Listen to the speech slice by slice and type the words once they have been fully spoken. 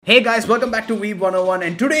Hey guys, welcome back to Weeb 101,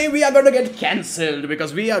 and today we are going to get cancelled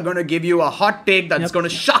because we are going to give you a hot take that's going to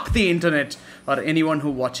shock the internet or anyone who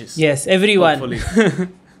watches. Yes, everyone. Hopefully.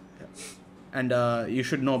 And you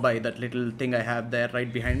should know by that little thing I have there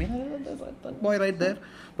right behind me. That boy right there.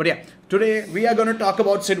 But yeah, today we are going to talk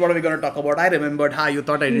about Sid. What are we going to talk about? I remembered. You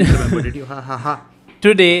thought I didn't remember, did you? Ha ha ha.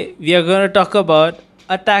 Today we are going to talk about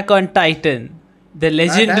Attack on Titan. The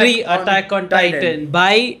legendary Attack on Titan.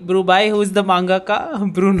 By who's the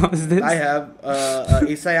mangaka? Bru knows this. I have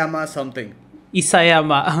Isayama something.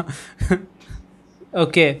 Isayama.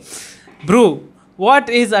 Okay. Bru, what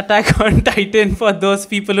is Attack on Titan for those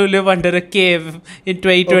people who live under a cave in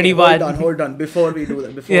 2021? Okay, hold on. Before we do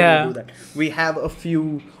that, we have a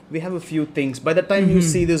few things. By the time you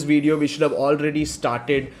see this video, we should have already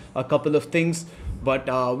started a couple of things.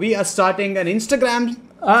 But we are starting an Instagram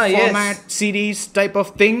format series type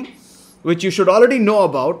of thing, which you should already know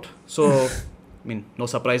about. So, no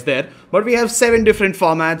surprise there. But we have 7 different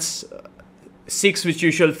formats. 6 which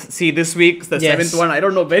you shall see this week. The 7th one, I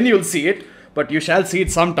don't know when you'll see it, but you shall see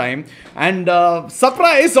it sometime. And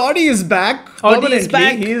surprise, Audi is back. Audi is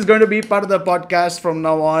back. He is going to be part of the podcast from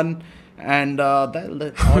now on. And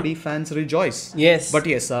the Audi fans rejoice. Yes. But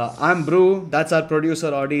yes, I'm Bru. That's our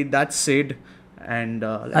producer, Audi. That's Sid. And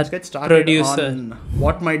let's get started on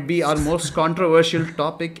what might be our most controversial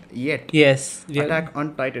topic yet. Yes. Attack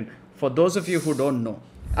on Titan. For those of you who don't know,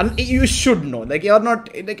 and you should know, like you're not,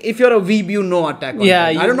 like if you're a weeb, you know Attack on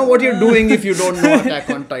Titan. I don't know what you're doing if you don't know Attack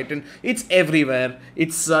on Titan. It's everywhere.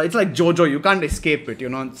 It's like JoJo. You can't escape it.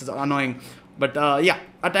 It's annoying. But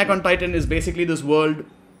Attack on Titan is basically this world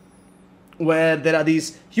where there are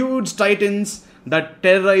these huge titans that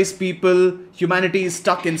terrorize people. Humanity is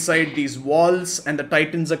stuck inside these walls, and the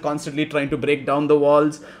titans are constantly trying to break down the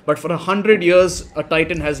walls. But for 100 years, a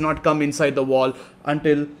titan has not come inside the wall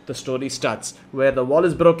until the story starts, where the wall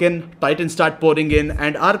is broken, titans start pouring in,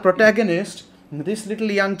 and our protagonist, this little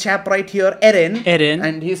young chap right here, Eren,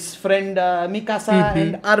 and his friend Mikasa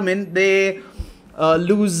and Armin, they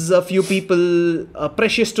lose a few people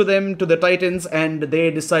precious to them, to the titans, and they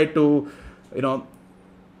decide to,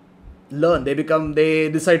 learn. They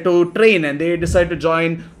decide to train, and they decide to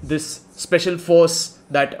join this special force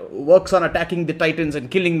that works on attacking the titans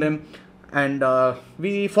and killing them. And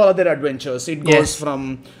we follow their adventures. It goes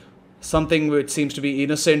from something which seems to be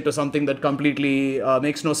innocent to something that completely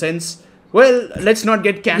makes no sense. Well, let's not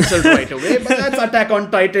get cancelled right away, but that's Attack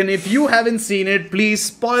on Titan. If you haven't seen it, please,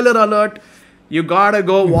 spoiler alert, you gotta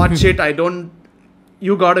go watch it.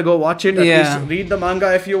 You gotta go watch it. At least read the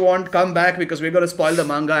manga if you want. Come back, because we're gonna spoil the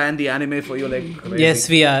manga and the anime for you like crazy. Yes,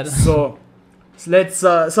 we are. So let's.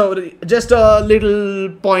 So just a little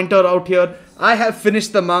pointer out here. I have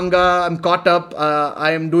finished the manga. I'm caught up.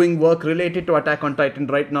 I am doing work related to Attack on Titan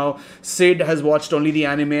right now. Sid has watched only the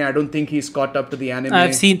anime. I don't think he's caught up to the anime.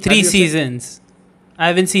 I've seen 3 seasons. I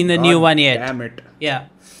haven't seen the new one yet. Damn it. Yeah.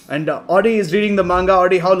 And Audi is reading the manga.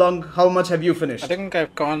 Audi, how much have you finished? I think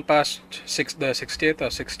I've gone past the 60th or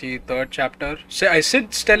 63rd chapter.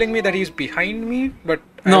 Sid's telling me that he's behind me, but...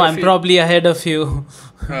 No, I'm probably ahead of you.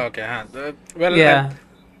 Okay,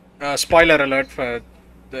 spoiler alert for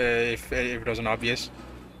if it wasn't obvious.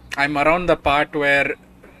 I'm around the part where...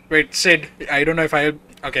 Wait, Sid, I don't know if I...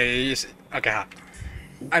 Okay,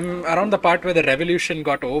 I'm around the part where the revolution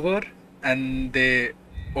got over and they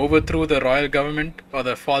overthrew the royal government, or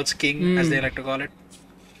the false king as they like to call it,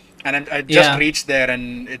 and I just reached there,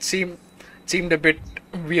 and it seemed a bit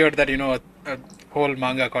weird that a whole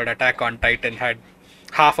manga called Attack on Titan had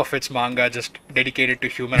half of its manga just dedicated to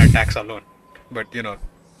human attacks alone. But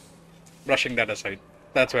brushing that aside,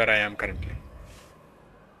 that's where I am currently.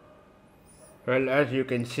 Well, as you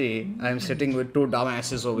can see, I'm sitting with 2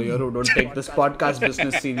 dumbasses over here who don't take this podcast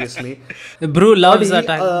business seriously. Bru loves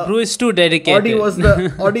Attack. Bru is too dedicated.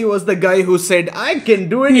 Audi was the guy who said, I can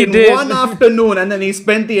do it in one afternoon, and then he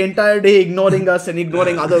spent the entire day ignoring us and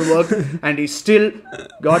ignoring other work, and he still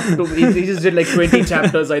he just did like 20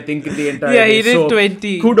 chapters, I think, in the entire day. Yeah, he did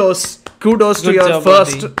 20. Kudos Good to your job,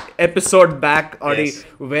 first Audi. episode back, Audi. Yes.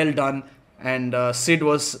 Well done. And Sid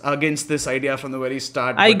was against this idea from the very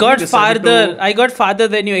start. I got farther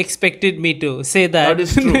than you expected me to. Say that. That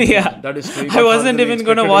is true. Yeah. That is true. I wasn't even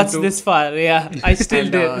going to watch this far. Yeah, I still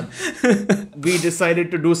did. We decided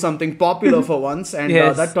to do something popular for once, and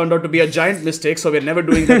that turned out to be a giant mistake. So we're never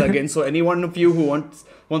doing that again. So any one of you who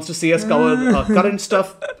wants to see us cover current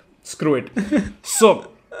stuff, screw it.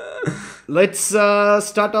 So let's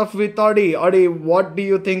start off with Audi. Audi, what do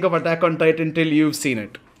you think of Attack on Titan till you've seen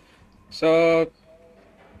it? So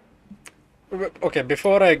Okay,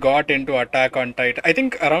 before I got into Attack on Titan, I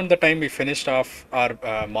think around the time we finished off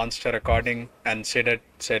our monster recording and Sid had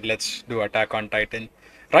said, let's do Attack on Titan.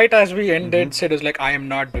 Right as we ended, Sid was like, I am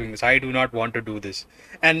not doing this. I do not want to do this.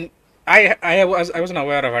 And I wasn't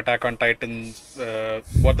aware of Attack on Titan,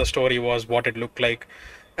 what the story was, what it looked like.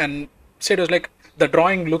 And Sid was like, the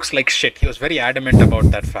drawing looks like shit. He was very adamant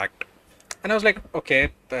about that fact. And I was like, okay,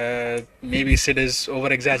 maybe Sid is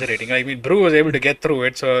over exaggerating. I mean, Brew was able to get through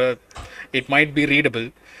it, so it might be readable.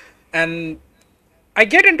 And I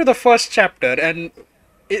get into the first chapter, and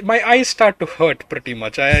my eyes start to hurt pretty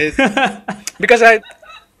much. Because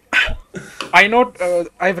I know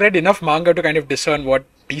I've read enough manga to kind of discern what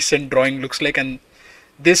decent drawing looks like, and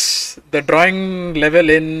the drawing level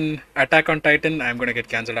in Attack on Titan, I'm gonna get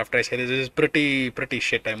cancelled after I say this, is pretty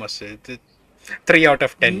shit, I must say. 3 out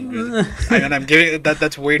of 10. And I'm giving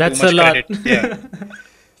that's way That's too much a lot. credit. Yeah.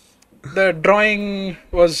 The drawing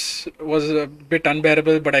was a bit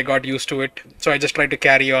unbearable, but I got used to it. So I just tried to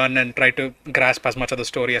carry on and try to grasp as much of the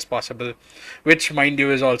story as possible, which, mind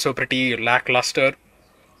you, is also pretty lackluster.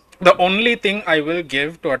 The only thing I will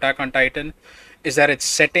give to Attack on Titan is that its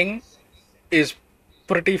setting is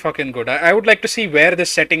pretty fucking good. I would like to see where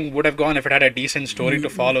this setting would have gone if it had a decent story to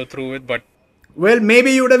follow through with, but Well,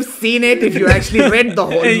 maybe you would have seen it if you actually read the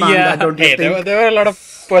whole manga, Yeah. don't you hey, think? there were a lot of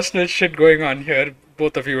personal shit going on here.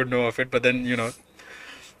 Both of you would know of it, but then,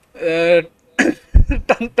 uh,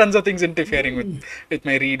 tons of things interfering with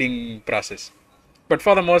my reading process. But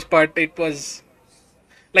for the most part, it was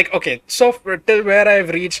like, okay, so till where I've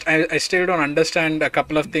reached, I still don't understand a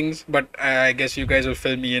couple of things, but I guess you guys will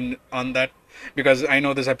fill me in on that. Because I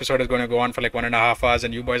know this episode is going to go on for like 1.5 hours,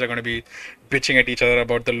 and you boys are going to be bitching at each other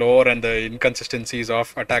about the lore and the inconsistencies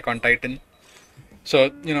of Attack on Titan.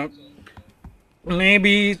 So,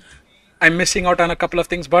 maybe I'm missing out on a couple of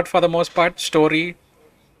things, but for the most part, story,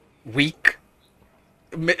 weak.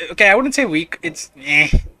 Okay, I wouldn't say weak. It's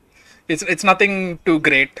It's nothing too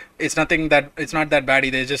great. It's not that bad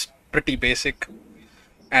either. It's just pretty basic.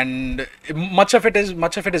 And much of it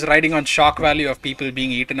is riding on shock value of people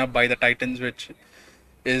being eaten up by the Titans, which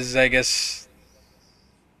is, I guess,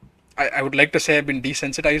 I would like to say I've been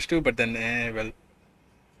desensitized to, but then well,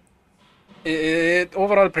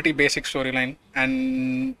 overall pretty basic storyline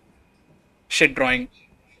and shit drawing,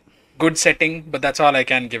 good setting, but that's all I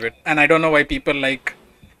can give it. And I don't know why people like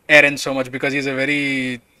Eren so much, because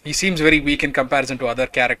he seems very weak in comparison to other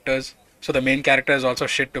characters. So the main character is also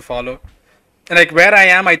shit to follow. And like where I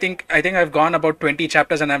am, I think I've gone about 20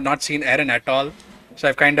 chapters and I've not seen Eren at all. So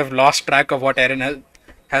I've kind of lost track of what Eren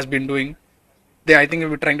has been doing. I think we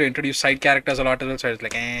were trying to introduce side characters a lot as well. So I was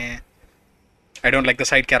like, I don't like the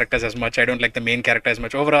side characters as much. I don't like the main character as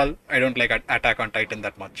much. Overall, I don't like Attack on Titan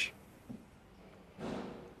that much.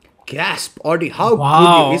 Gasp, Audi, how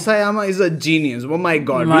Wow. good you. Isayama is a genius. Oh my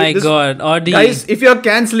god. God, Audi. Guys, if you're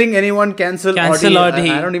cancelling anyone, cancel Cancel Audi.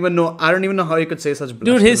 Audi. I don't even know how you could say such Dude,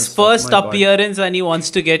 blasphemous his stuff. first My God. appearance when he wants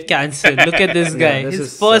to get cancelled. Look at this Yeah, guy. this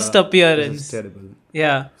His is, first This appearance. is terrible.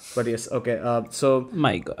 Yeah. But yes, okay. So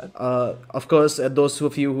My God. of course, those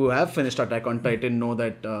of you who have finished Attack on Titan know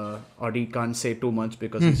that Audi can't say too much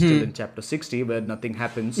because he's still in chapter 60 where nothing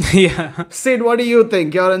happens. Yeah. Sid, what do you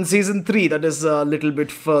think? You're in season 3. That is a little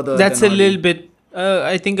bit further. That's than a Audi. little bit,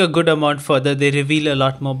 I think, a good amount further. They reveal a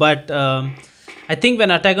lot more. But I think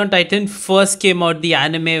when Attack on Titan first came out, the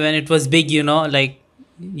anime, when it was big, like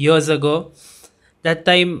years ago, that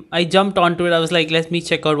time I jumped onto it. I was like, let me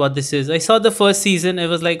check out what this is. I saw the first season. It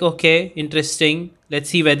was like, okay, interesting.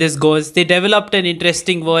 Let's see where this goes. They developed an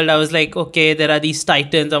interesting world. I was like, okay, there are these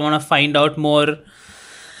titans. I want to find out more.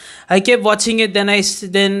 I kept watching it. Then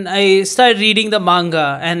I started reading the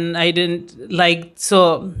manga, and I didn't like.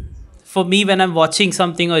 So for me, when I'm watching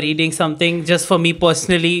something or reading something, just for me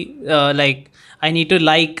personally, like, I need to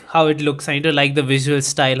like how it looks. I need to like the visual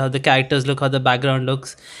style, how the characters look, how the background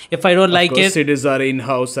looks. If I don't like Of course, it, Sid is our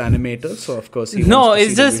in-house animator, so of course he no,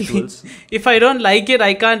 wants to it's see just the visuals. if I don't like it,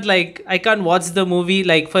 I can't watch the movie.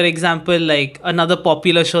 Like, for example, like another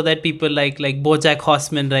popular show that people like BoJack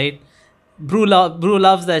Horseman, right? Brew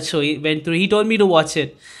loves that show. He told me to watch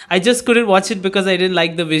it. I just couldn't watch it because I didn't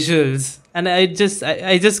like the visuals, and I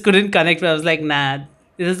just couldn't connect. I was like, nah,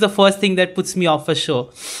 this is the first thing that puts me off a show.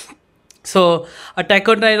 So Attack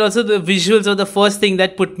on Titan, also the visuals are the first thing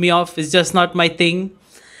that put me off. It's just not my thing.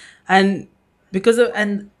 And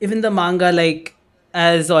and even the manga, like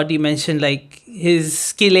as Audie mentioned, like his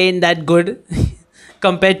skill ain't that good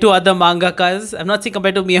compared to other mangakas. I'm not saying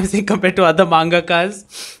compared to me, I'm saying compared to other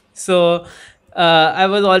mangakas. So I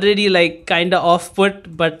was already like kind of off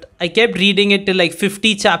put, but I kept reading it till like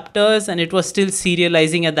 50 chapters and it was still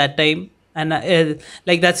serializing at that time. And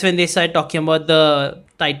like that's when they started talking about the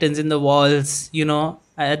titans in the walls,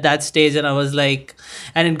 at that stage. And I was like,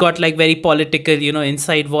 and it got like very political,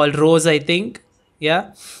 inside wall rose, I think.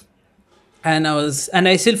 Yeah. And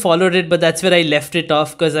I still followed it, but that's where I left it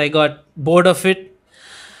off because I got bored of it.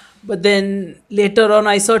 But then later on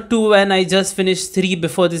I saw 2 and I just finished 3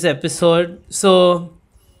 before this episode. So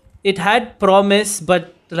it had promise,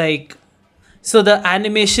 but like, so the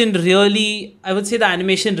animation really, I would say the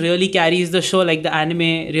animation really carries the show. Like the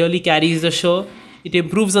anime really carries the show. It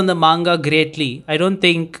improves on the manga greatly. I don't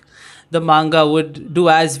think the manga would do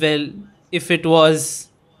as well if it wasn't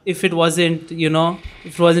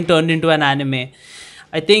turned into an anime.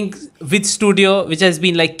 I think with Studio, which has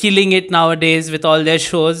been like killing it nowadays with all their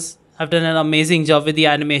shows, have done an amazing job with the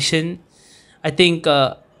animation. I think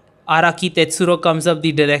Araki Tetsuro comes up,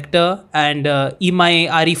 the director, and Imai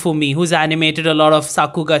Arifumi, who's animated a lot of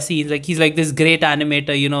Sakuga scenes. Like he's like this great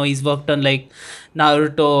animator, he's worked on like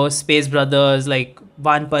Naruto, Space Brothers, like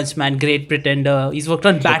One Punch Man, Great Pretender. He's worked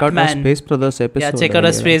on check Batman. Out Space Brothers episode. Yeah, check out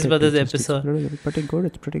a Space Brothers episode. It's pretty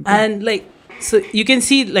good. And like, so you can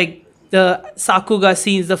see like the Sakuga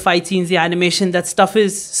scenes, the fight scenes, the animation, that stuff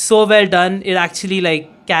is so well done. It actually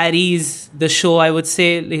like carries the show, I would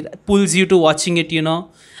say. It pulls you to watching it,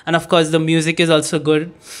 And of course, the music is also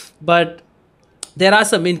good. But there are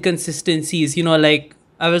some inconsistencies, like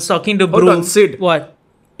I was talking to Bru. Hold on, Sid. What?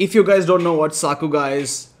 If you guys don't know what Sakuga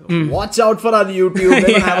is, watch out for our YouTube. We're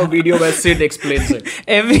going to have a video where Sid explains it.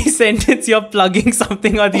 Every sentence you're plugging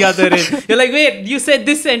something or the other in. You're like, wait, you said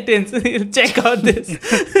this sentence. Check out this.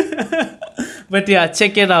 But yeah,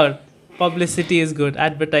 check it out. Publicity is good.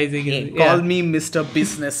 Advertising is good. Call me Mr.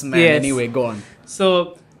 Businessman. Yes. Anyway, go on.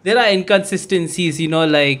 So there are inconsistencies,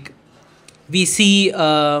 like we see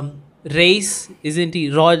Reis, isn't he?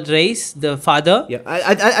 Rod Reis, the father. Yeah,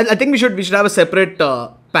 I think we should have a separate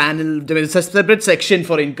panel, a separate section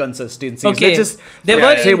for inconsistencies. Okay. Let's just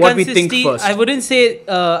say what we think first. I wouldn't say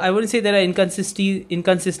there are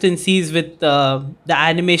inconsistencies with the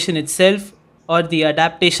animation itself or the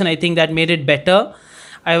adaptation. I think that made it better.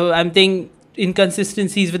 I'm thinking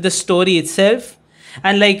inconsistencies with the story itself.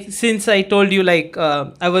 And like, since I told you, like,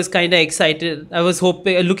 I was kind of excited. I was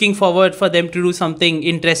looking forward for them to do something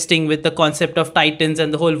interesting with the concept of Titans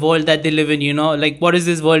and the whole world that they live in, Like, what is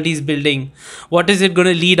this world he's building? What is it going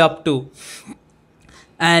to lead up to?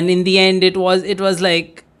 And in the end, it was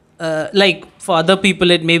like for other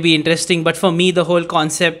people, it may be interesting. But for me, the whole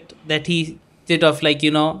concept that he did of like,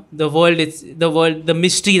 the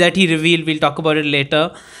mystery that he revealed, we'll talk about it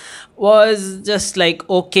later, was just like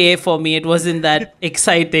okay for me. It wasn't that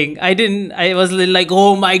exciting. I was like,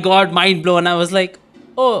 oh my god, mind blown. I was like,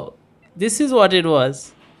 oh, this is what it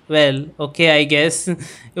was. Well, okay, I guess. It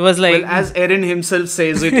was like, as Eren himself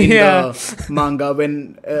says it in the manga,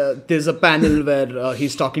 when there's a panel where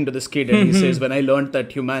he's talking to this kid and he says, when I learned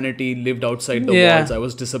that humanity lived outside the walls, I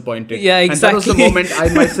was disappointed. Yeah, exactly. And that was the moment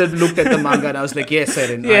I myself looked at the manga and I was like, yes,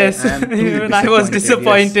 Eren. Yes, even I was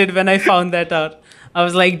disappointed when I found that out. I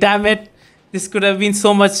was like, damn it, this could have been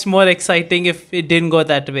so much more exciting if it didn't go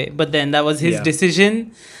that way. But then that was his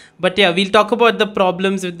decision. But yeah, we'll talk about the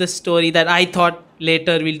problems with the story that I thought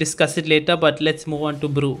later. We'll discuss it later. But let's move on to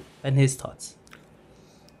Bru and his thoughts.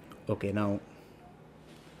 Okay, now,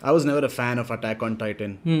 I was never a fan of Attack on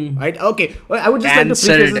Titan. I would just like to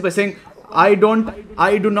preface this by saying, I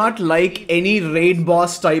do not like any raid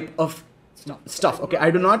boss type of stuff. Okay, I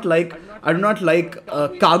do not like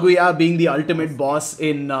Kaguya being the ultimate boss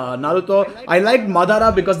in Naruto. I liked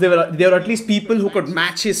Madara because they were at least people who could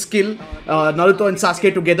match his skill. Naruto and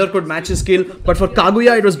Sasuke together could match his skill. But for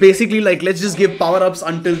Kaguya, it was basically like, let's just give power-ups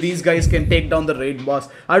until these guys can take down the raid boss.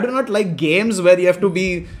 I do not like games where you have to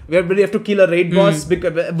kill a raid boss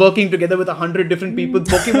working together with 100 different people.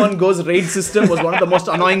 Pokemon Go's raid system was one of the most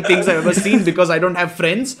annoying things I've ever seen because I don't have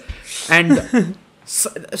friends. And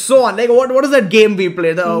so on. Like, what is that game we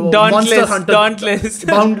play? The Monster Hunter. Dauntless.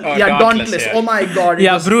 Dauntless. Yeah. Oh my god.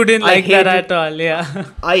 Bru didn't like that at all. Yeah.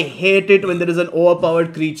 I hate it when there is an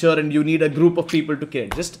overpowered creature and you need a group of people to kill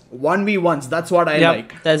it. Just 1v1s. That's what I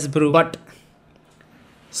like. That's Bru. But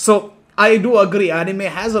so I do agree. Anime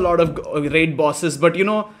has a lot of raid bosses, but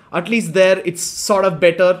at least there it's sort of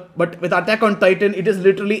better. But with Attack on Titan, it is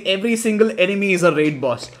literally every single enemy is a raid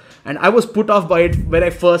boss. And I was put off by it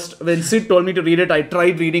when Sid told me to read it. I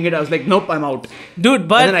tried reading it. I was like, nope, I'm out. Dude,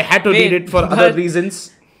 but... And then I had to read it for other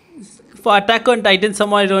reasons. For Attack on Titan,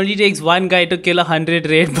 somehow it only takes one guy to kill 100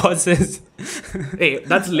 raid bosses. Hey,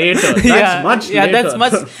 that's later. That's much later. Yeah, that's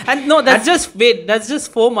much... And no, that's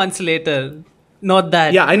just 4 months later. Not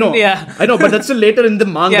that. Yeah, I know. Yeah. I know, but that's still later in the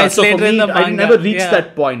manga. Yeah, it's so later for me, in the manga. I never reached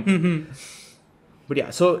that point. But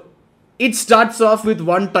yeah, so... it starts off with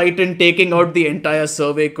one Titan taking out the entire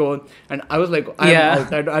survey corps, and I was like, I'm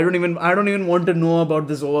out. I don't even want to know about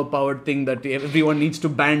this overpowered thing that everyone needs to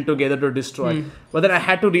band together to destroy. But then I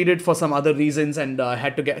had to read it for some other reasons, and I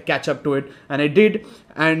had to catch up to it, and I did.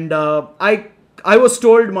 And I was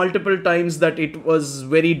told multiple times that it was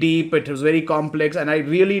very deep, it was very complex, and I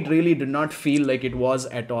really, really did not feel like it was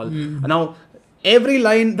at all. Now, every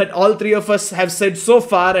line that all three of us have said so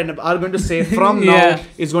far and are going to say from now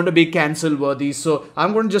is going to be cancel worthy. So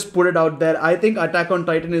I'm going to just put it out there. I think Attack on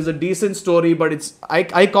Titan is a decent story, but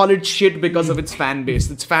I call it shit because of its fan base.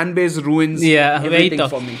 Its fan base ruins everything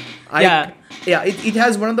for me. It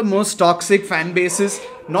has one of the most toxic fan bases,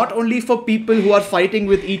 not only for people who are fighting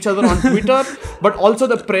with each other on Twitter, but also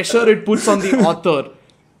the pressure it puts on the author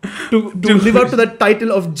to live up to the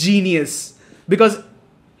title of genius. Because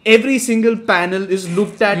every single panel is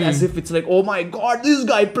looked at as if it's like, oh my god, this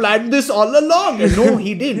guy planned this all along. And no,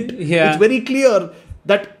 he didn't. It's very clear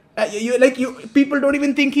that people don't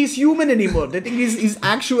even think he's human anymore. They think he's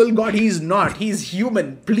actual god. He's not. He's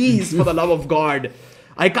human. Please, for the love of God.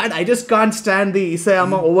 I just can't stand the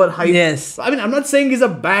Isayama overhype. Yes. I mean, I'm not saying he's a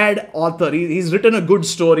bad author. He's written a good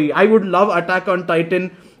story. I would love Attack on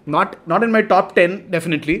Titan. Not in my top 10,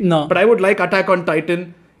 definitely. No. But I would like Attack on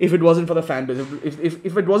Titan if it wasn't for the fan base.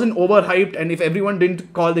 If it wasn't overhyped, and if everyone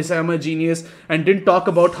didn't call Isayama a genius and didn't talk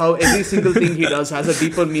about how every single thing he does has a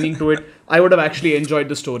deeper meaning to it, I would have actually enjoyed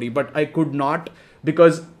the story. But I could not,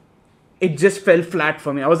 because it just fell flat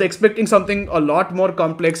for me. I was expecting something a lot more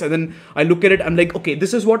complex, and then I look at it, I'm like, okay,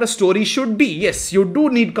 this is what a story should be. Yes, you do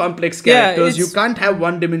need complex characters. You can't have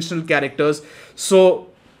one-dimensional characters. So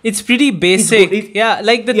it's pretty basic.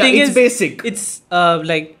 Thing is, basic. It's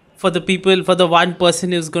like, for the people, for the one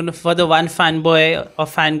person for the one fanboy or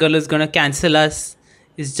fangirl who's gonna cancel us,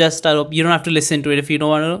 it's just you don't have to listen to it if you don't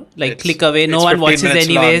want to click away. No one watches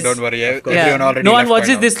anyways. Long, don't worry. Everyone already no one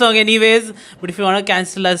watches this long anyways. But if you want to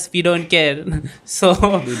cancel us, we don't care. So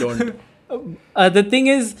we don't. The thing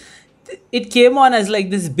is, it came on as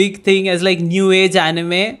like this big thing, as like new age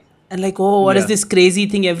anime, and like, oh, what is this crazy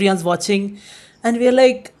thing everyone's watching? And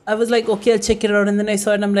I was like, okay, I'll check it out. And then I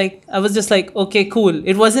saw it, and I was just like, okay, cool.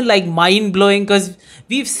 It wasn't like mind blowing, because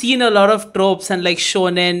we've seen a lot of tropes and like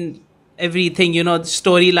shonen, everything,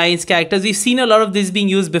 storylines, characters. We've seen a lot of this being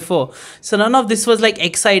used before. So none of this was like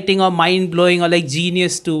exciting or mind blowing or like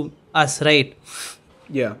genius to us, right?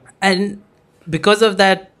 Yeah. And because of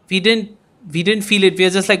that, we didn't feel it. We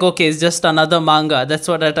were just like, okay, it's just another manga. That's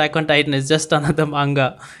what Attack on Titan is, just another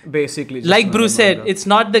manga. Basically. Like Bruce said, it's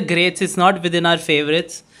not the greats, it's not within our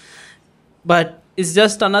favorites, but it's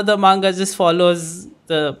just another manga, just follows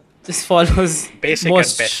basic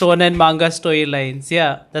most shonen manga storylines.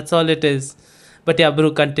 Yeah, that's all it is. But yeah,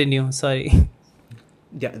 Bru, continue. Sorry.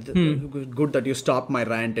 Yeah, good that you stopped my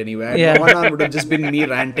rant anyway. 1 hour would have just been me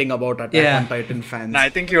ranting about Attack on Titan fans. No, I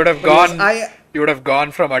think you would have gone. You would have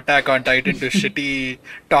gone from Attack on Titan to shitty,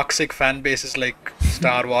 toxic fan bases like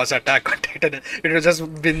Star Wars, Attack on Titan. It would have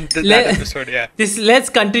just been that episode. Yeah. Let's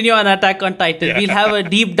continue on Attack on Titan. Yeah. We'll have a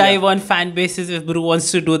deep dive on fan bases if Bru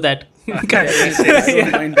wants to do that. I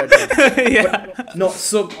don't mind that. But, no,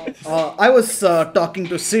 so I was talking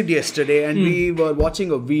to Sid yesterday, and we were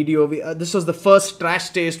watching a video. This was the first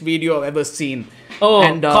trash taste video I've ever seen. Oh,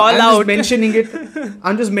 and call out!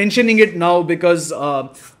 I'm just mentioning it now because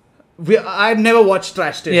I've never watched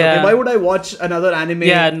trash taste. Yeah. Okay? Why would I watch another anime?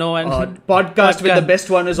 Yeah, no one. Podcast with the best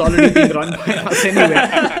one is already being run by us anyway.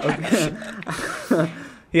 Okay.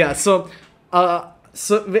 Yeah. So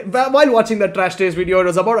while watching the trash taste video, it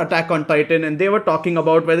was about Attack on Titan, and they were talking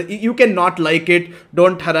about whether you can not like it,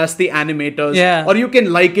 don't harass the animators, or you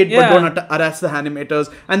can like it but don't harass the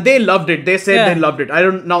animators. And they loved it. They said they loved it. I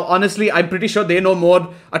don't now. Honestly, I'm pretty sure they know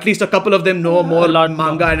more. At least a couple of them know more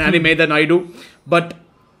manga and anime than I do. But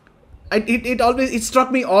it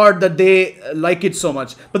struck me odd that they like it so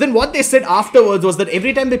much. But then what they said afterwards was that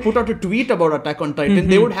every time they put out a tweet about Attack on Titan,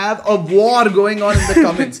 they would have a war going on in the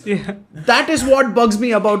comments. That is what bugs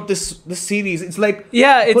me about this series. It's like,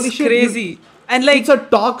 it's crazy. And like, it's a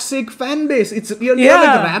toxic fan base. They're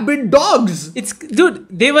like rabid dogs. Dude,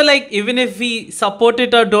 they were like, even if we support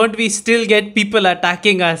it or don't, we still get people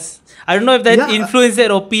attacking us. I don't know if that influenced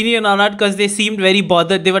their opinion or not, because they seemed very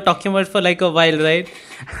bothered. They were talking about it for like a while, right?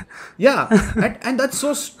 Yeah, and that's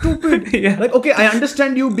so stupid. Like, okay, I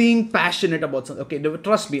understand you being passionate about something. Okay,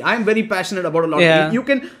 trust me, I'm very passionate about a lot of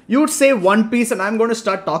things. You would say One Piece, and I'm going to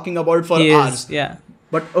start talking about it for hours. Yeah.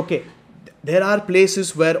 But okay, there are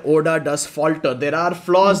places where Oda does falter. There are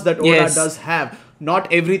flaws that Oda does have.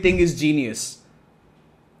 Not everything is genius.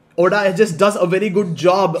 Oda just does a very good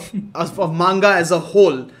job of manga as a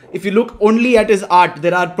whole. If you look only at his art,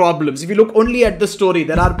 there are problems. If you look only at the story,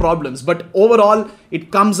 there are problems. But overall,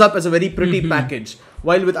 it comes up as a very pretty package.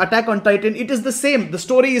 While with Attack on Titan, it is the same. The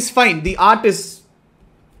story is fine. The art is...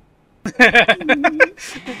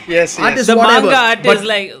 yes. Is the whatever, manga art is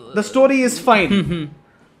like... The story is fine.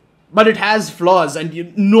 But it has flaws.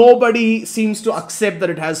 And nobody seems to accept that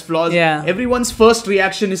it has flaws. Yeah. Everyone's first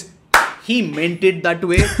reaction is... He meant it that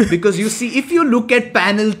way. Because you see, if you look at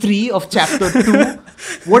panel 3 of chapter 2,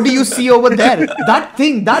 what do you see over there? That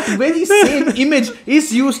thing, that very same image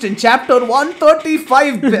is used in chapter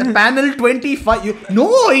 135, panel 25.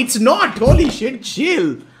 No, it's not. Holy shit,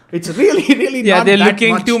 chill. It's really not they're that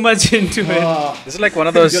looking much. too much into it. This is like one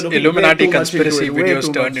of those Illuminati way too much into conspiracy it, way videos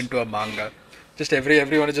too turned much. into a manga. Just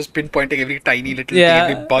everyone is just pinpointing every tiny little thing,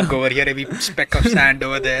 every bug over here, every speck of sand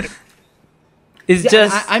over there. It's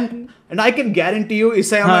just... And I can guarantee you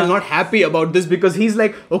Isayama is not happy about this because he's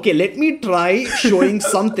like, okay, let me try showing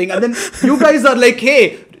something. And then you guys are like,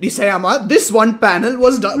 hey, Isayama, this one panel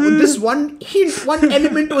was done, this one hint, one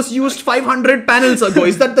element was used 500 panels ago.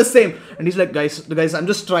 Is that the same? And he's like, guys, I'm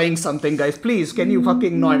just trying something, guys. Please, can you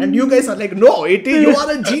fucking not? And you guys are like, no, you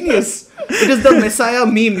are a genius. It is the Messiah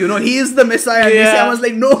meme, he is the Messiah. And Isayama's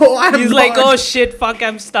like, no, I'm He's not. like, oh shit, fuck,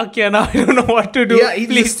 I'm stuck here now. I don't know what to do. Yeah,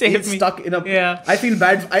 Please save me. Stuck in a... I feel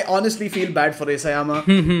bad. I honestly feel bad for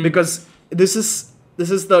Isayama because this is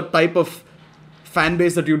the type of fan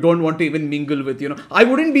base that you don't want to even mingle with. I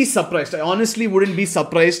wouldn't be surprised. I honestly wouldn't be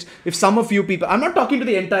surprised if some of you people... I'm not talking to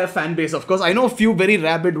the entire fan base, of course. I know a few very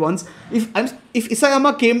rabid ones. If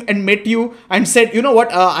Isayama came and met you and said, you know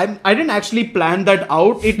what, I didn't actually plan that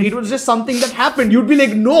out. It was just something that happened. You'd be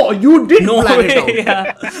like, no, you did plan it out.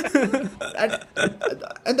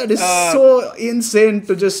 And that is so insane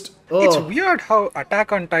to just... It's weird how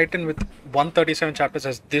Attack on Titan with 137 chapters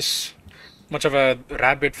has this much of a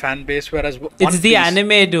rabid fan base, whereas it's the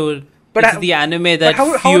anime, dude. But it's the anime that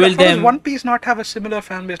how fueled them. Does One Piece not have a similar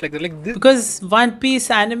fan base like this? Because One Piece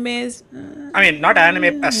animes... I mean, not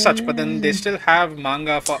anime as such, but then they still have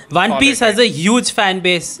manga for... One Piece has a huge fan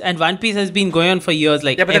base, and One Piece has been going on for years.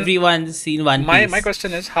 Like, everyone's seen One Piece. My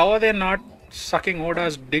question is, how are they not sucking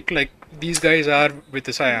Oda's dick like these guys are with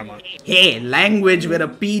Isayama? Hey, language, we're a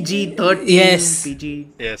PG-13. Yes. PG.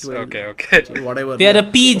 Yes, 12, okay. Whatever. We are a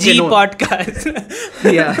PG podcast.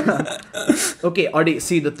 Yeah. Okay, Adi,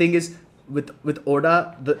 see, the thing is, with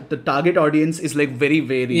Oda, the target audience is like very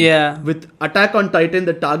varied. Yeah. With Attack on Titan,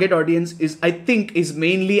 the target audience is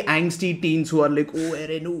mainly angsty teens who are like, oh,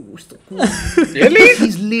 Eren, oh, so cool. Really?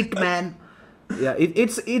 He's lit, man. Yeah,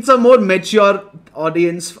 it's a more mature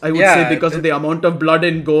audience, I would say, because of the amount of blood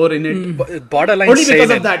and gore in it. Borderline only because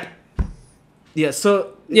seinen. of that. Yeah,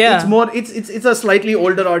 so Yeah. it's more it's a slightly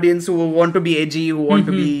older audience who want to be edgy, who want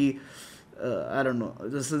to be I don't know.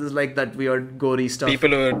 This is like that weird gory stuff. People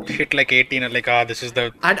who hit like 18 are like, this is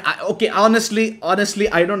the... And okay, honestly,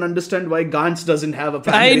 I don't understand why Gantz doesn't have a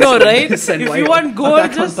fan I base know, like right? this and If why you want gore,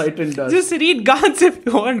 Attack on Titan does. just read Gantz if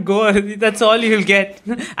you want gore. That's all you'll get.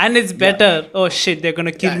 And it's better. Oh shit, they're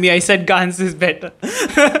gonna kill me. I said Gantz is better.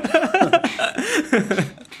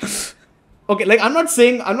 Okay, like I'm not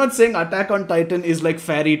saying Attack on Titan is like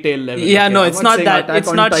fairy tale level. Yeah, okay? no, I'm it's not saying that. Attack It's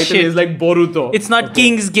on not Titan shit. is like Boruto. It's not okay?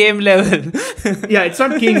 King's Game level. Yeah, it's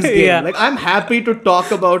not King's Game. Yeah. Like I'm happy to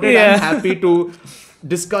talk about it. Yeah. I'm happy to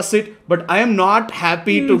discuss it, but I am not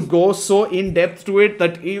happy to go so in depth to it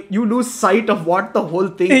that you lose sight of what the whole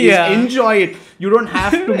thing is. Enjoy it. You don't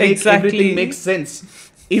have to make everything make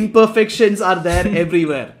sense. Imperfections are there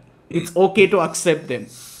everywhere. It's okay to accept them.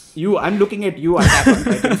 I'm looking at you, Attack on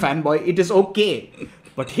Titan fanboy. It is okay.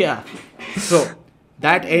 But yeah. So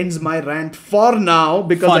that ends my rant for now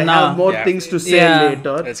because I have more things to say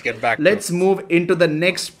later. Let's get back. Let's move into the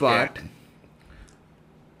next part. Yeah.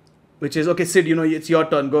 Which is, okay, Sid, it's your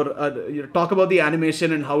turn. Go talk about the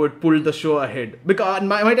animation and how it pulled the show ahead. Because,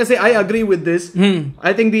 might I say, I agree with this.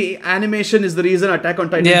 I think the animation is the reason Attack on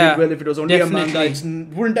Titan did well. If it was only a manga, it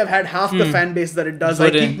wouldn't have had half the fan base that it does. I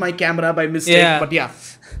keep my camera by mistake, but yeah.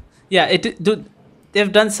 Yeah,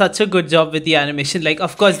 they've done such a good job with the animation. Like,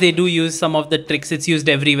 of course, they do use some of the tricks. It's used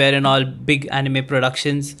everywhere in all big anime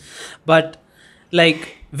productions. But,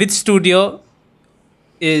 like, which studio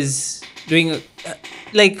is doing...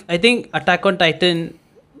 I think Attack on Titan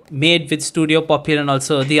made Wit Studio popular and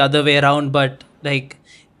also the other way around. But, like,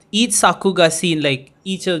 each Sakuga scene, like,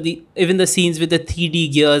 even the scenes with the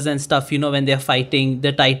 3D gears and stuff, when they're fighting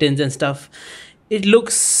the Titans and stuff, it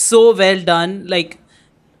looks so well done. Like,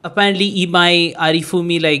 apparently Imai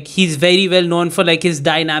Arifumi, like he's very well known for like his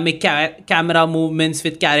dynamic camera movements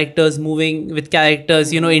with characters, moving with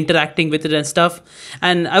characters, interacting with it and stuff.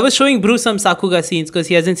 And I was showing Brew some Sakuga scenes because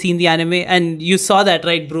he hasn't seen the anime, and you saw that,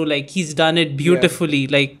 right, Brew? Like he's done it beautifully.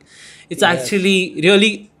 Like it's actually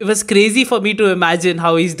really, it was crazy for me to imagine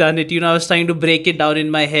how he's done it. I was trying to break it down in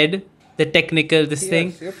my head, the technical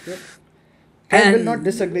thing. Yep. I will not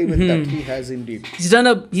disagree with that. He has indeed. He's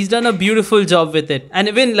done a beautiful job with it. And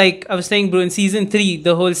even like I was saying, bro, in season 3,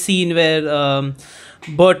 the whole scene where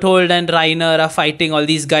Berthold and Reiner are fighting all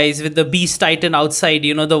these guys with the Beast Titan outside,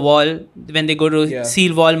 the wall, when they go to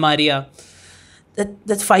seal Wall Maria.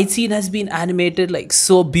 That fight scene has been animated like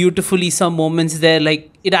so beautifully. Some moments there,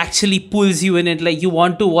 like it actually pulls you in it. Like you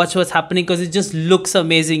want to watch what's happening because it just looks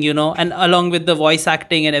amazing, and along with the voice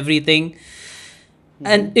acting and everything.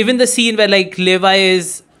 And even the scene where like Levi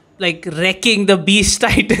is like wrecking the Beast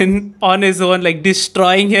Titan on his own, like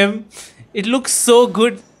destroying him, it looks so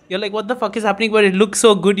good. You're like, what the fuck is happening? But it looks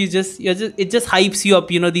so good. It just hypes you up,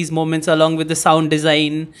 these moments, along with the sound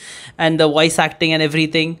design and the voice acting and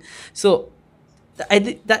everything. So I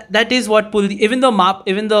think that is what pulled. Even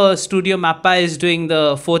the studio Mappa is doing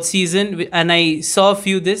the 4th season, and I saw a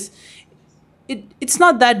few this. It's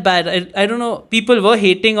not that bad. I don't know. People were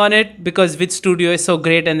hating on it because which studio is so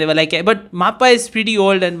great, and they were like, but Mappa is pretty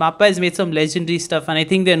old, and Mappa has made some legendary stuff, and I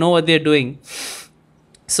think they know what they're doing.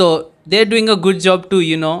 So they're doing a good job too,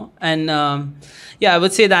 And I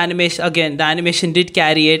would say the animation did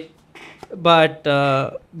carry it. But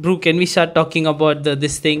Brew, can we start talking about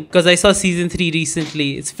this thing? Because I saw season 3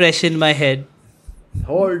 recently. It's fresh in my head.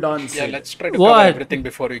 Hold on. Yeah, let's try to cover everything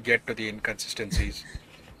before we get to the inconsistencies.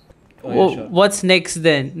 Sure. What's next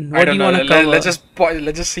then? What do you want to cover? Let's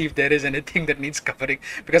just see if there is anything that needs covering,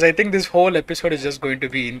 because I think this whole episode is just going to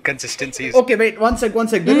be inconsistencies. Okay, wait, one sec.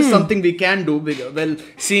 There is something we can do. Well,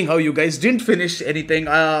 seeing how you guys didn't finish anything,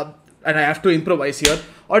 and I have to improvise here.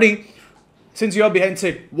 Adi, since you're behind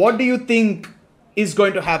Sid, what do you think is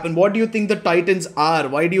going to happen? What do you think the Titans are?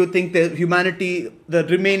 Why do you think the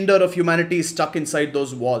remainder of humanity is stuck inside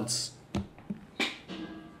those walls?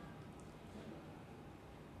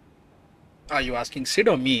 Are you asking Sid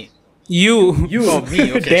or me? You. Oh,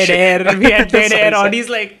 me. Okay. Dead air. We had dead air. Audi's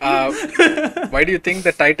like. Why do you think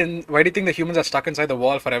the humans are stuck inside the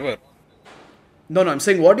wall forever? No, I'm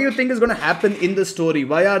saying, what do you think is going to happen in the story?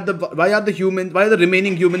 Why are the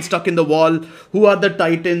remaining humans stuck in the wall? Who are the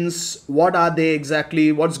Titans? What are they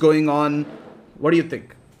exactly? What's going on? What do you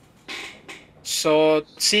think? So,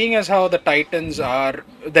 seeing as how the Titans are,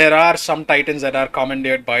 there are some Titans that are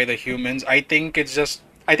commandeered by the humans. I think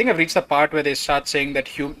I've reached the part where they start saying that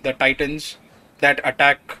the Titans that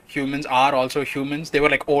attack humans are also humans. They were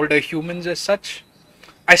like older humans as such.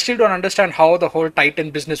 I still don't understand how the whole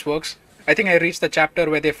Titan business works. I think I reached the chapter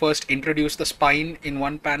where they first introduced the spine in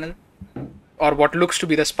one panel, or what looks to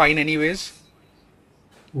be the spine anyways.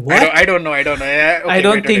 What? I don't know. Okay, I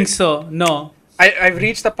don't think so. No. I've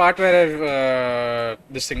reached the part where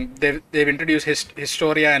they've introduced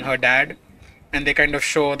Historia and her dad, and they kind of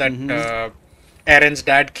show that Eren's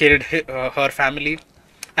dad killed her family,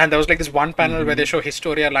 and there was like this one panel where they show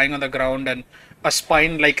Historia lying on the ground and a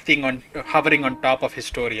spine-like thing hovering on top of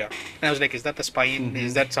Historia. And I was like, is that the spine?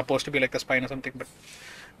 Is that supposed to be like the spine or something? But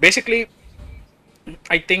basically,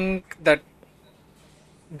 I think that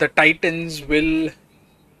the Titans will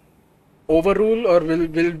overrule, or will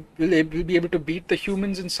be able to beat the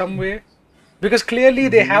humans in some way, because clearly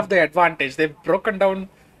they have the advantage. They've broken down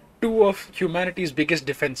 2 of humanity's biggest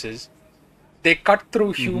defenses. They cut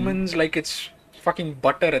through humans like it's fucking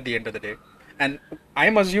butter at the end of the day. And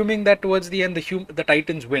I'm assuming that towards the end, the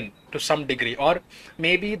Titans win to some degree. Or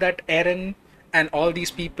maybe that Eren and all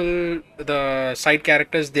these people, the side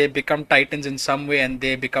characters, they become Titans in some way, and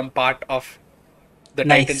they become part of the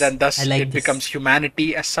Titans, and thus becomes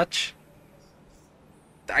humanity as such.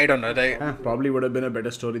 I don't know. Probably would have been a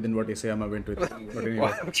better story than what Isayama went with. But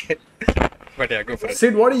anyway. Okay. But yeah, go for it.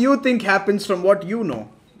 Sid, what do you think happens from what you know?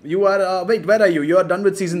 You are, where are you? You are done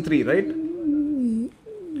with season 3, right?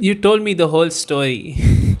 You told me the whole story.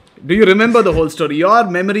 Do you remember the whole story? Your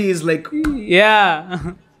memory is like...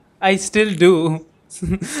 Yeah, I still do.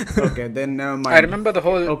 Okay, then never mind. I remember the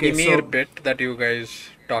whole Ymir bit that you guys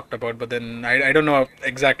talked about, but then I don't know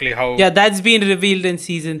exactly how... Yeah, that's been revealed in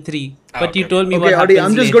season 3. But you told me what happens Adi,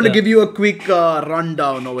 I'm just going to later. give you a quick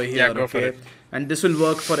rundown over here. Yeah, go for it. And this will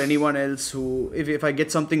work for anyone else who, if I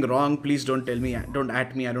get something wrong, please don't tell me, don't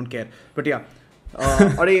at me, I don't care. But yeah,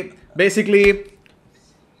 Adi, basically...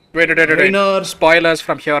 Wait. Spoilers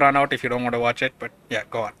from here on out if you don't want to watch it, but yeah,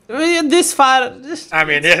 go on. This far... I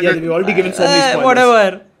mean, we've already given so many spoilers.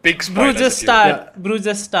 Whatever. big spoilers. Brew,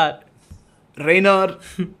 just start. Rainer,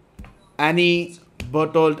 Annie,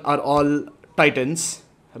 Bertolt are all Titans,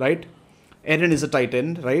 right? Eren is a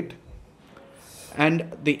Titan, right?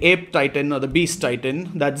 And the ape Titan or the beast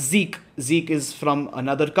Titan, that's Zeke. Zeke is from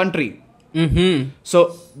another country.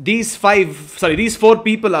 So these four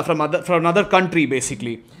people are from another country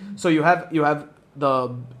basically. So you have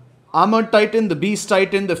the armored Titan, the beast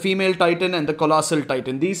Titan, the female Titan, and the colossal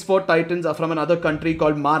Titan. These 4 Titans are from another country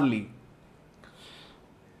called Marley.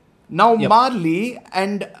 Now Marley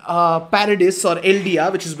and Paradis or Eldia,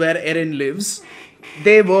 which is where Eren lives,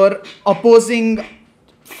 they were opposing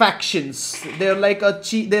factions. They're like a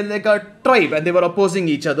tribe, and they were opposing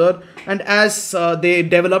each other. And as they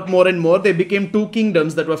developed more and more, they became 2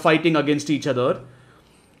 kingdoms that were fighting against each other.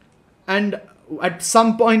 And at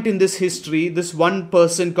some point in this history, this one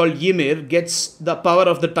person called Ymir gets the power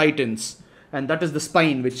of the Titans, and that is the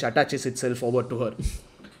spine which attaches itself over to her.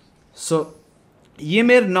 So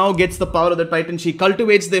Ymir now gets the power of the Titan. She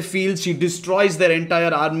cultivates their fields. She destroys their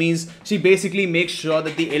entire armies. She basically makes sure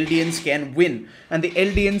that the Eldians can win. And the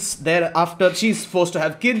Eldians, thereafter, she's forced to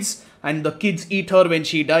have kids. And the kids eat her when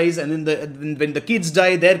she dies. And then when the kids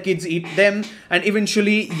die, their kids eat them. And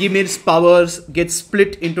eventually, Ymir's powers get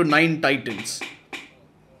split into 9 Titans.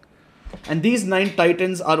 And these 9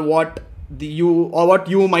 Titans are what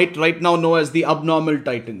you might right now know as the abnormal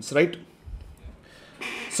Titans, right?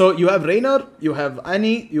 So you have Rainer, you have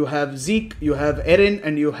Annie, you have Zeke, you have Eren,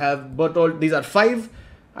 and you have Bertolt. These are 5.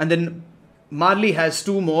 And then Marley has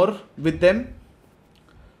 2 more with them.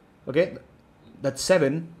 Okay, that's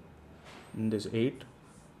 7. And there's 8.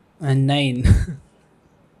 And 9.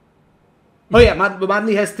 Oh yeah,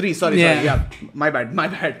 Marley has 3. Sorry. Yeah, my bad.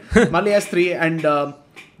 Marley has 3, and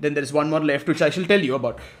then there's 1 more left, which I shall tell you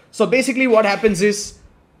about. So basically what happens is...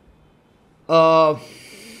 okay,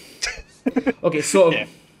 so... Yeah.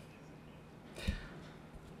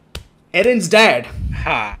 Eren's dad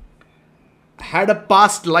had a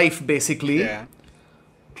past life basically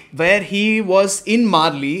where he was in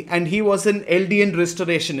Marley and he was an Eldian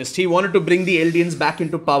restorationist. He wanted to bring the Eldians back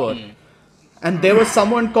into power. And there was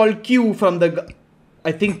someone called Q from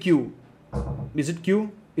I think Q. Is it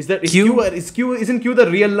Q? Isn't Q the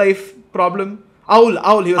real life problem?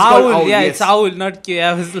 Owl. He was called Owl. Yeah, yes. It's Owl, not Q.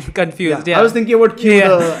 I was confused. Yeah. I was thinking about Q.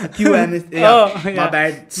 The Q and my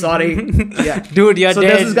bad. Sorry. Yeah. Dude, you're dead.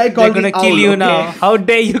 There's this guy called They're gonna kill you now. How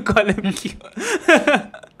dare you call him Q?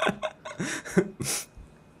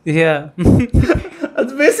 Yeah.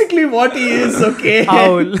 That's basically what he is. Okay.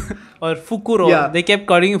 Owl or Fukuro. Yeah. They kept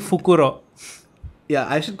calling him Fukuro. Yeah,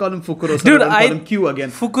 I should call him Fukuro. So Dude, I call him Q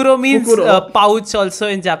again. Fukuro means pouch also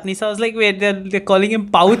in Japanese. I was like, wait, they're calling him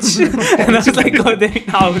pouch? And I was like, oh, they're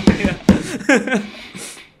owl. Yeah.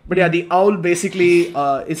 But yeah, the owl basically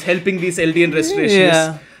is helping these Eldian restorationists.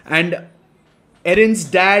 Yeah. And Eren's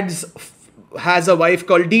dad has a wife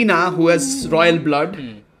called Dina who has royal blood.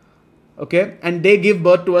 Okay? And they give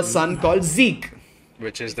birth to a son called Zeke.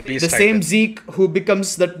 Which is the Beast Titan. The same Zeke who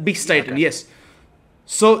becomes the Beast Titan, yes.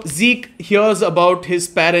 So Zeke hears about his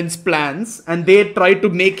parents' plans and they try to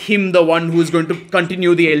make him the one who is going to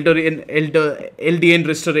continue the Eldian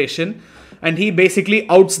restoration. And he basically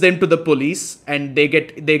outs them to the police and they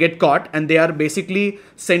get caught and they are basically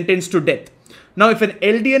sentenced to death. Now if an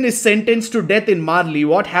Eldian is sentenced to death in Marley,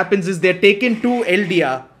 what happens is they're taken to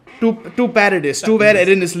Eldia, to Paradis, to where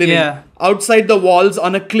Eren is living, outside the walls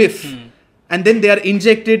on a cliff. And then they are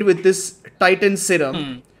injected with this Titan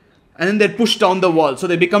serum. And then they're pushed down the wall. So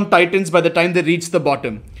they become Titans by the time they reach the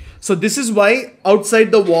bottom. So this is why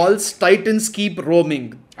outside the walls, Titans keep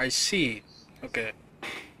roaming. I see.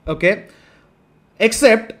 Okay.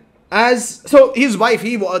 Except so his wife,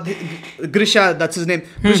 Grisha, that's his name.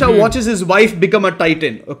 Grisha watches his wife become a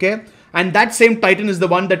Titan. Okay. And that same Titan is the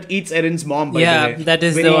one that eats Eren's mom, by the way. Yeah, that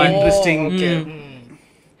is Very the one. Interesting. Okay.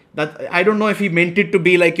 That I don't know if he meant it to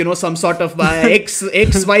be like, some sort of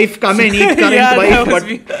ex-wife come and eat current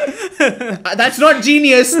wife, but that's not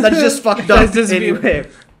genius. That's just fucked up. Anyway.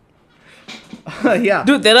 Yeah.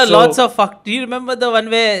 Dude, there are lots of do you remember the one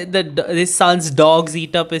where his son's dogs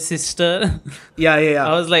eat up his sister? Yeah.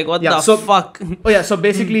 I was like, what the fuck? Oh yeah, so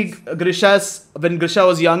basically when Grisha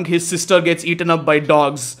was young, his sister gets eaten up by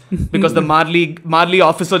dogs because the Marley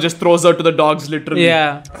officer just throws her to the dogs literally.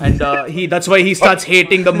 Yeah. And that's why he starts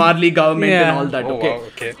hating the Marley government and all that. Okay. Wow,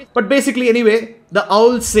 okay. But basically anyway, the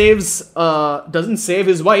owl doesn't save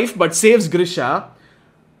his wife, but saves Grisha.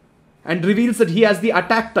 And reveals that he has the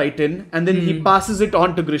attack Titan, and then he passes it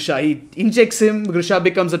on to Grisha. He injects him, Grisha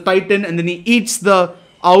becomes a Titan, and then he eats the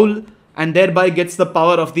owl, and thereby gets the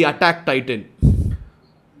power of the attack Titan.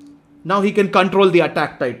 Now he can control the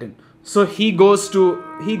attack Titan. So he goes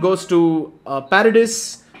to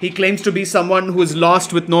Paradise. He claims to be someone who is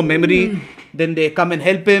lost with no memory. Then they come and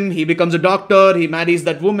help him. He becomes a doctor. He marries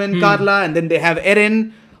that woman, Carla, and then they have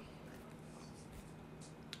Eren,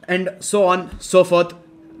 and so on, so forth.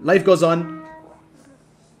 Life goes on.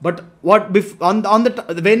 But when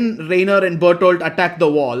Reiner and Bertolt attack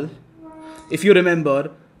the wall, if you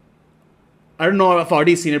remember, I don't know if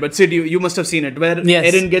Audie's seen it, but Sid, you must have seen it, where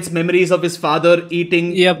Yes. Eren gets memories of his father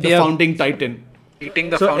eating the founding titan. Eating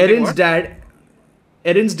the So founding what?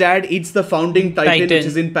 Eren's dad eats the founding titan, which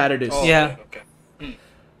is in Paradise. Oh, Yeah. Okay.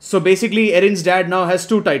 So basically, Eren's dad now has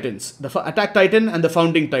two titans: the attack titan and the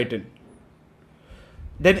founding titan.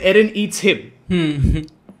 Then Eren eats him.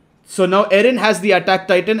 So now Eren has the attack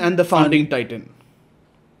titan and the founding titan.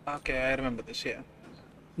 Okay, I remember this. Yeah.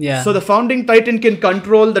 Yeah. So the founding titan can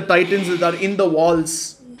control the titans that are in the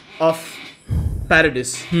walls of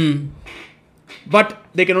Paradise. But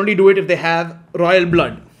they can only do it if they have royal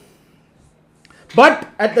blood. But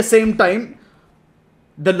at the same time,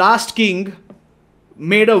 the last king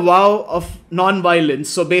made a vow of non-violence.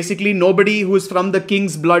 So basically, nobody who is from the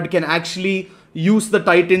king's blood can actually use the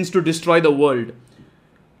titans to destroy the world.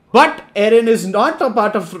 But Eren is not a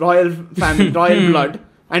part of royal family, royal blood,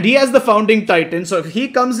 and he has the founding titan. So if he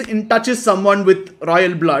comes in touches someone with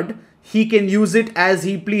royal blood, he can use it as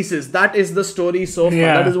he pleases. That is the story so far.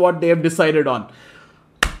 Yeah. That is what they have decided on.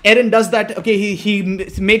 Eren does that. Okay, he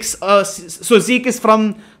makes so Zeke is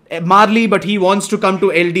from Marley, but he wants to come to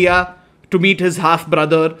Eldia to meet his half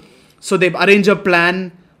brother. So they arrange a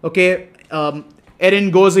plan. Okay,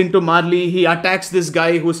 Eren goes into Marley. He attacks this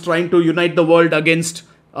guy who's trying to unite the world against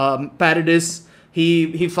Paradise.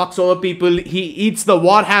 He fucks over people. He eats the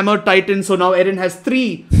Warhammer Titan. So now Eren has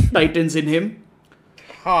 3 Titans in him.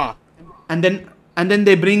 Huh. And then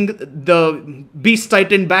they bring the Beast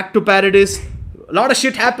Titan back to Paradise. A lot of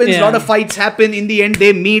shit happens. A lot of fights happen. In the end,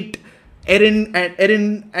 they meet. Eren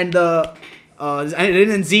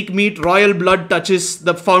and Zeke meet. Royal blood touches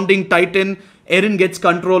the founding Titan. Eren gets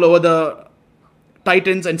control over the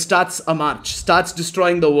Titans and starts a march. Starts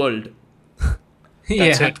destroying the world.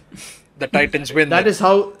 That's it. The Titans win. That is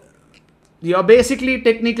how. You're basically,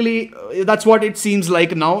 technically, that's what it seems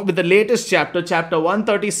like now. With the latest chapter, chapter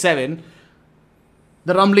 137,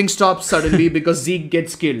 the rumbling stops suddenly because Zeke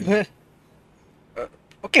gets killed.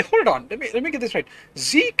 Okay, hold on. Let me get this right.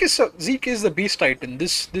 Zeke is the Beast Titan.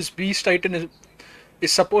 This Beast Titan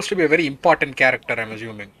is supposed to be a very important character, I'm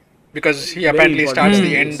assuming, because he apparently starts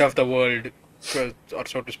the end of the world, or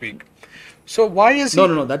so to speak. So why is he?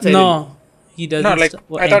 No, that's Eren. No, he doesn't. No, like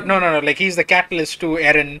I thought. No. Like he's the catalyst to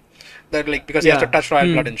Eren, that like because he has to touch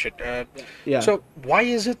royal blood and shit. So why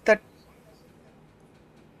is it that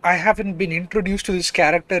I haven't been introduced to this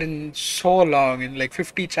character in so long, in like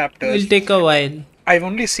 50 chapters? It'll take a while. I've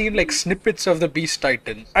only seen like snippets of the Beast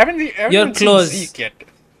Titan. I haven't You're seen close. Zeke yet.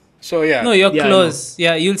 So yeah. No, you're close.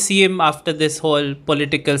 Yeah, you'll see him after this whole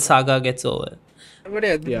political saga gets over. But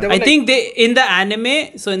I think they in the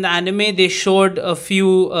anime. So in the anime, they showed a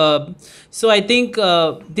few. So I think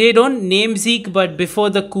they don't name Zeke, but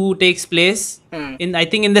before the coup takes place, I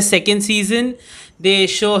think in the second season, they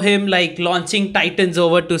show him like launching titans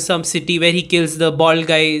over to some city where he kills the bald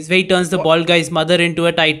guys. Where he turns the bald guy's mother into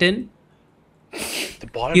a titan.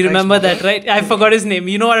 You remember that, right? I forgot his name.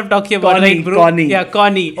 You know what I'm talking about, Connie, right, bro? Connie. Yeah,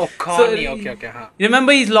 Connie. Oh, Connie. Okay. Huh.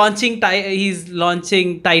 Remember, he's launching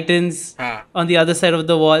titans on the other side of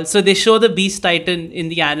the wall. So they show the Beast Titan in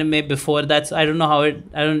the anime before. That's I don't know how it.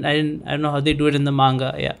 I don't know how they do it in the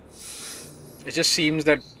manga. Yeah. It just seems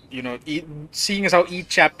that seeing as how each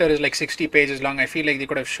chapter is like 60 pages long, I feel like they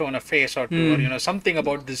could have shown a face or two, or something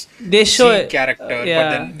about this They show Zeke character. Yeah. But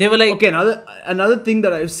then They were like, Okay, another thing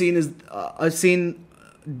that I've seen is I've seen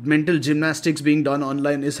mental gymnastics being done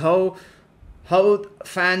online is how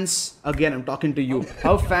fans, again I'm talking to you,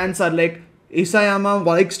 how fans are like, Isayama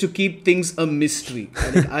likes to keep things a mystery.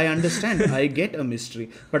 I understand, I get a mystery,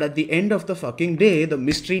 but at the end of the fucking day, the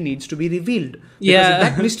mystery needs to be revealed. Because if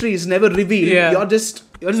that mystery is never revealed, you're just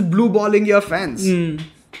blue balling your fans.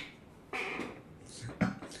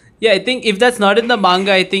 Yeah, I think if that's not in the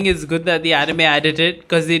manga, I think it's good that the anime added it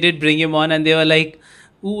because they did bring him on and they were like,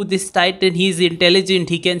 ooh, this Titan, he's intelligent,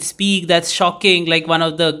 he can speak, that's shocking. Like one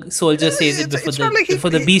of the soldiers says it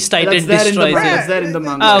before the Beast Titan destroys it. That's there in the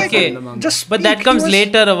manga. Okay. But that comes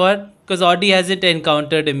later or what? Because Audie hasn't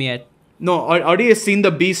encountered him yet. No, Audi has seen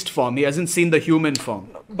the beast form. He hasn't seen the human form.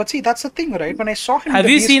 But see, that's the thing, right? When I saw him, have in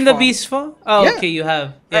the you beast seen form, the beast form? Oh, yeah. okay, you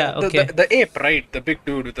have. Yeah, okay. The ape, right? The big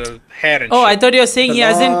dude with the hair and Oh, shit. I thought you were saying he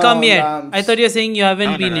hasn't come yet. arms. I thought you were saying you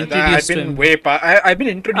haven't been introduced to him. I've been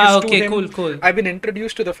introduced to him. Cool. I've been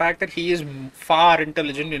introduced to the fact that he is far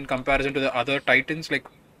intelligent in comparison to the other Titans. Like,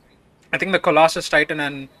 I think the Colossus Titan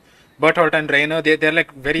and Berthold and Rainer, they're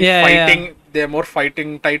like very fighting. Yeah. They're more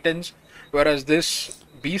fighting Titans, whereas this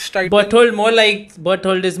Beast Titan. Berthold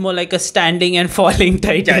is more like a standing and falling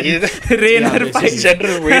Titan. Yeah, Rainer his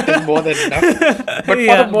general weight is more than enough. But for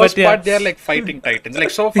the most part, they're like fighting Titans.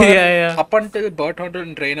 Like so far, up until Berthold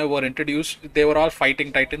and Rainer were introduced, they were all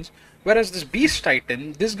fighting Titans. Whereas this Beast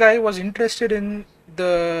Titan, this guy was interested in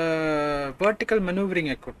the vertical maneuvering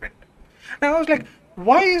equipment. And I was like,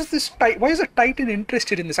 why is a Titan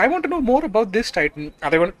interested in this? I want to know more about this Titan.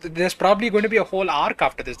 There's probably going to be a whole arc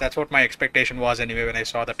after this. That's what my expectation was anyway when I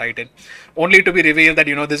saw the Titan. Only to be revealed that,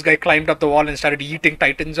 this guy climbed up the wall and started eating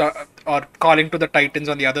Titans or calling to the Titans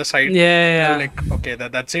on the other side. Yeah. Like, okay,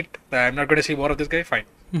 that's it. I'm not going to see more of this guy. Fine.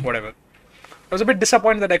 Whatever. I was a bit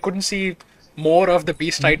disappointed that I couldn't see more of the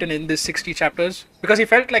Beast Titan in this 60 chapters because he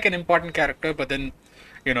felt like an important character, but then,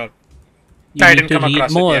 I didn't come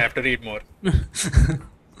across more. I have to read more.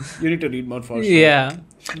 You need to read more for sure. Yeah.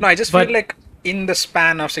 No, I just feel like in the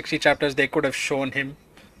span of 60 chapters, they could have shown him.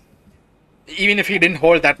 Even if he didn't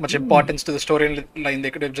hold that much importance to the storyline,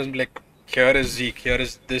 they could have just been like, here is Zeke, here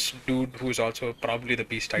is this dude who's also probably the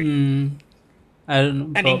Beast Titan. I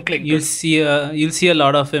don't know. An inkling. You'll see a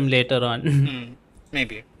lot of him later on.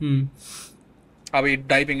 Maybe. Are we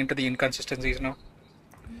diving into the inconsistencies now?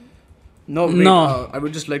 No, wait, No. I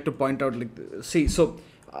would just like to point out,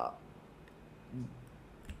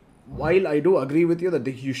 while I do agree with you that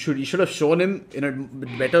he should have shown him in a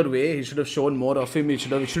better way, he should have shown more of him, he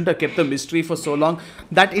shouldn't have kept the mystery for so long.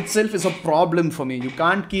 That itself is a problem for me. You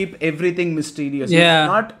can't keep everything mysterious. Yeah.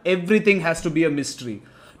 Not everything has to be a mystery.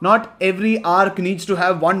 Not every arc needs to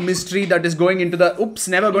have one mystery that is going into the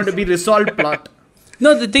never going to be resolved plot.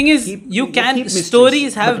 No, the thing is,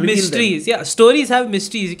 stories have mysteries. Yeah, stories have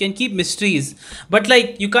mysteries. You can keep mysteries. But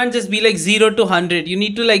you can't just be 0 to 100. You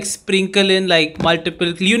need to sprinkle in multiple.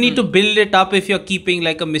 You need to build it up if you're keeping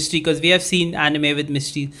a mystery, because we have seen anime with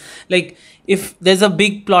mysteries. If there's a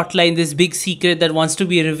big plot line, this big secret that wants to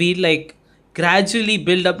be revealed, gradually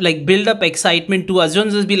build up excitement to us. Don't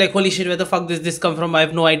just be holy shit, where the fuck does this come from? I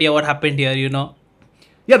have no idea what happened here,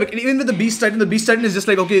 Yeah, but even with the Beast Titan is just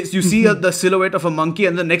okay, you see the silhouette of a monkey,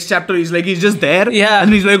 and the next chapter he's just there,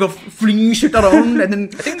 and he's flinging shit around, and then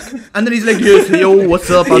he's yes, yo, what's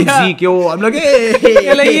up, I'm Zeke, yo, I'm hey,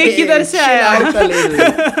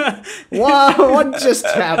 wow, what just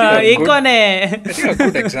happened? I think a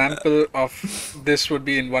good example of this would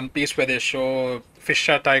be in One Piece, where they show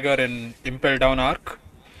Fisher Tiger in Impel Down arc.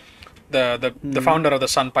 The founder of the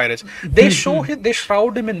Sun Pirates. They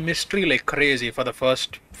shroud him in mystery like crazy for the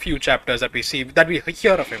first few chapters that we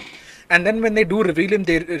hear of him. And then when they do reveal him,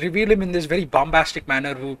 they reveal him in this very bombastic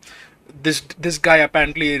manner. Who this guy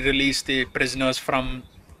apparently released the prisoners from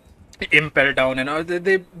Impel Down, and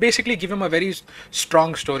they basically give him a very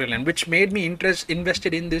strong storyline, which made me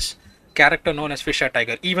invested in this character known as Fisher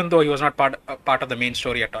Tiger, even though he was not part of the main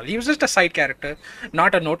story at all. He was just a side character,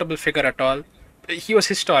 not a notable figure at all. He was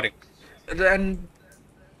historic. And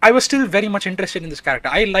I was still very much interested in this character.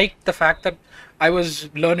 I liked the fact that I was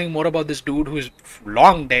learning more about this dude who is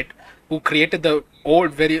long dead, who created the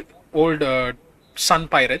very old Sun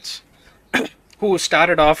Pirates, who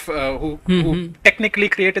started off, who technically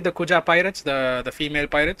created the Kuja Pirates, the female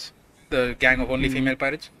pirates, the gang of only female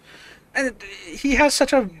pirates. And he has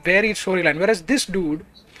such a varied storyline. Whereas this dude,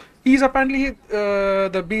 he's apparently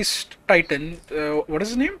the Beast Titan. What is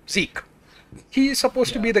his name? Zeke. He is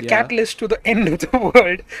supposed to be the catalyst to the end of the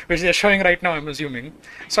world, which they're showing right now, I'm assuming.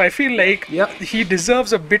 So I feel like he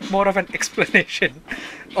deserves a bit more of an explanation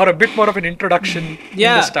or a bit more of an introduction in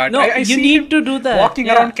the start. No, I see need to do that. Walking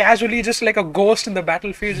around casually, just like a ghost in the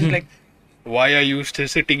battlefield, just like, why are you still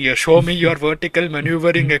sitting here? Show me your vertical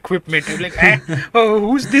maneuvering equipment. I'm like,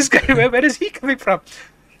 who's this guy? Where is he coming from?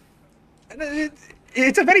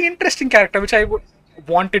 It's a very interesting character, which I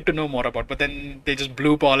wanted to know more about, but then they just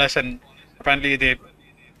blew ball us, and apparently they...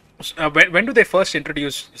 when do they first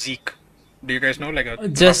introduce Zeke? Do you guys know?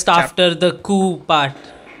 Just after the coup part,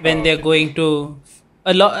 when they're going to...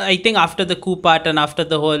 I think after the coup part and after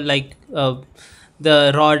the whole,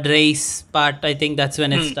 the rod race part, I think that's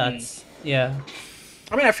when it starts. Yeah.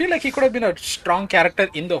 I mean, I feel like he could have been a strong character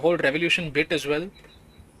in the whole revolution bit as well.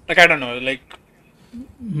 I don't know,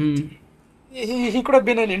 he could have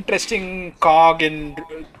been an interesting cog in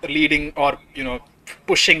leading, or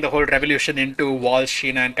pushing the whole revolution into Wall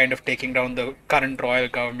China and kind of taking down the current royal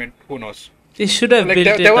government. Who knows? They should have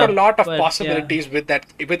built there were up, a lot of but, possibilities with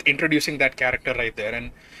introducing that character right there,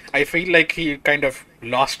 and I feel like he kind of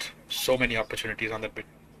lost so many opportunities on that bit.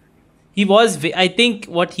 He was, I think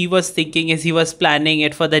what he was thinking is he was planning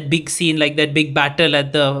it for that big scene, like that big battle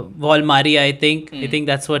at the Wall Maria, I think. I think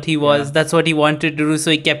that's what he was. Yeah. That's what he wanted to do,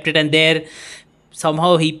 so he kept it. And there,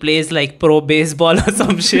 somehow he plays like pro baseball or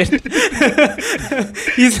some shit.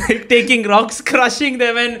 He's like taking rocks, crushing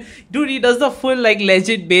them. And dude, he does the full like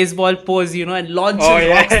legit baseball pose, and launches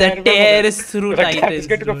rocks that tears through Titans. He's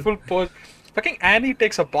getting a full pose. Fucking Annie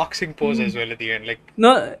takes a boxing pose as well at the end. Like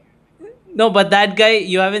No, but that guy,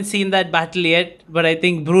 you haven't seen that battle yet, but I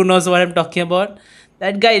think Bru knows what I'm talking about.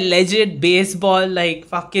 That guy legit baseball, like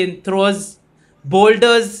fucking throws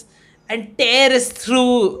boulders and tears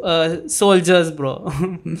through soldiers, bro.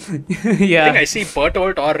 Yeah. I think I see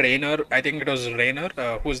Bertolt or Rainer. I think it was Rainer,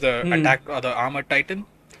 who's the attack or the armored titan.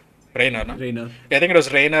 Rainer, no? Rainer. Yeah, I think it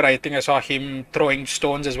was Rainer. I think I saw him throwing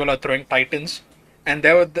stones as well, or throwing titans. And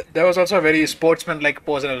there was also a very sportsman-like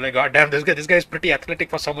pose, and I was like, God damn, this guy is pretty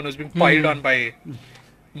athletic for someone who's being piled on by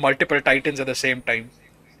multiple titans at the same time.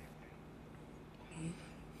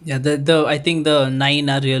 Yeah, I think the 9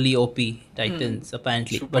 are really OP titans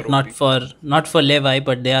apparently, super but OP. not for Levi,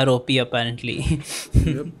 but they are OP apparently.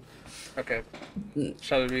 Yep. Okay,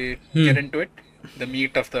 shall we get into it? The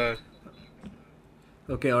meat of the.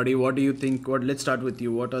 Okay, Audi, what do you think? Let's start with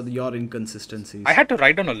you. What are your inconsistencies? I had to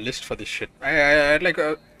write down a list for this shit. I like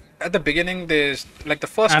at the beginning there's like the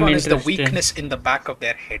first one is the weakness in the back of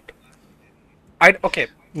their head.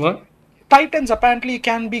 What? Titans apparently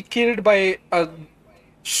can be killed by a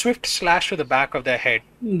swift slash to the back of their head.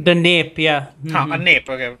 The nape, yeah. A nape,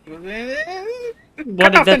 okay.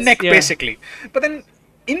 Cut off the neck basically. But then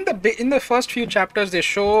in the first few chapters, they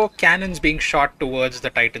show cannons being shot towards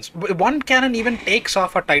the Titans. One cannon even takes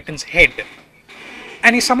off a Titan's head,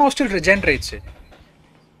 and he somehow still regenerates it.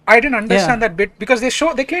 I didn't understand that bit because they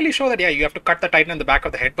clearly show that you have to cut the Titan in the back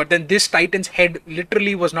of the head, but then this Titan's head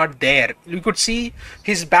literally was not there. You could see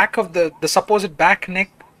his back of the supposed back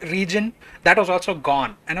neck region that was also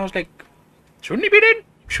gone, and I was like, shouldn't he be dead?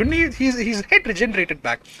 Shouldn't he? His head regenerated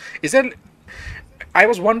back. I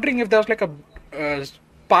was wondering if there was like a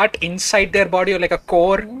part inside their body or like a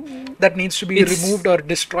core that needs to be removed or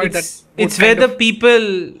destroyed. It's where the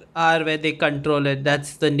people are, where they control it.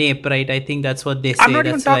 That's the nape, right? I think that's what they say. I'm not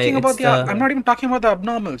even talking about the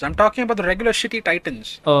abnormals. I'm talking about the regular shitty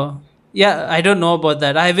Titans. Oh. Yeah, I don't know about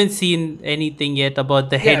that. I haven't seen anything yet about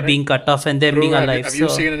the head being cut off and them being alive. Have you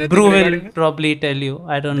seen anything? Bru will probably tell you.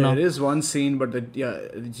 I don't know. There is one scene, but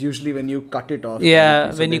it's usually when you cut it off.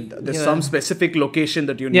 Yeah, there's some specific location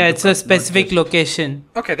that you need. Yeah, it's a specific location.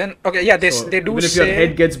 Okay, then. Okay, yeah, they do even say. If your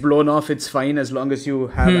head gets blown off, it's fine as long as you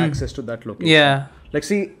have access to that location. Yeah.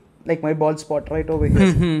 Like my bald spot right over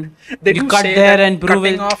here. They do cut say there that and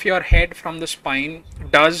cutting off your head from the spine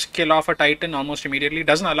does kill off a Titan almost immediately.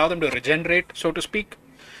 Doesn't allow them to regenerate, so to speak.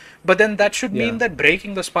 But then that should mean that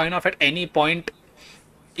breaking the spine off at any point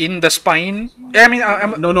in the spine. I mean,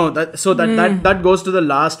 no. That goes to the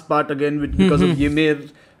last part again because of Ymir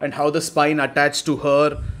and how the spine attached to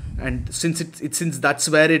her, and since that's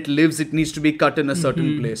where it lives, it needs to be cut in a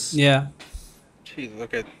certain place. Yeah. Jeez.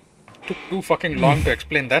 Okay. Took too fucking long to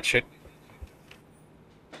explain that shit.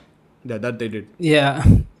 Yeah, that they did. Yeah.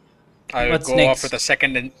 I'll go off with a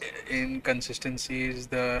second inconsistency is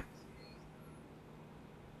the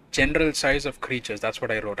general size of creatures. That's what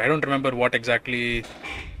I wrote. I don't remember what exactly.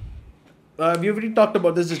 We already talked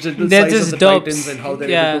about this. Just the size of the Titans and how they're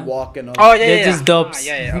able to walk and all. Oh, yeah, they're just dopes.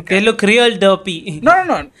 Okay. They look real dopey.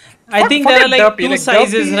 No. I think there are like two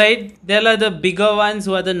sizes, right? There are the bigger ones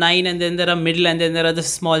who are the 9, and then there are middle, and then there are the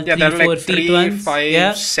small 3, 4 feet ones.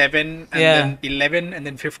 5, 7, and then 11, and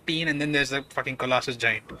then 15, and then there's the fucking Colossus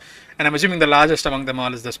giant. And I'm assuming the largest among them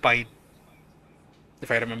all is the spine, if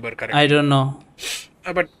I remember correctly. I don't know.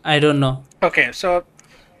 But I don't know. Okay, so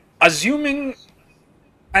assuming,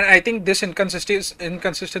 and I think this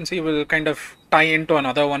inconsistency will kind of tie into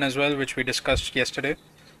another one as well, which we discussed yesterday.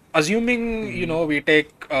 Assuming, we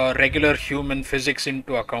take regular human physics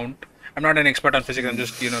into account. I'm not an expert on physics, I'm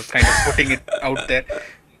just, kind of putting it out there.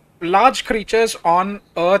 Large creatures on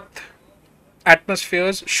Earth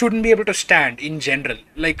atmospheres shouldn't be able to stand in general.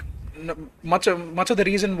 Like, much of the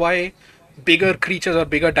reason why bigger creatures or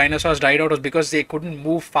bigger dinosaurs died out was because they couldn't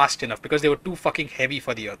move fast enough, because they were too fucking heavy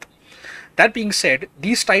for the Earth. That being said,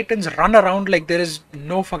 these Titans run around like there is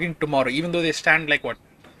no fucking tomorrow, even though they stand like,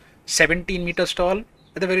 17 meters tall?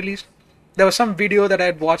 At the very least. There was some video that I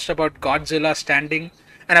had watched about Godzilla standing,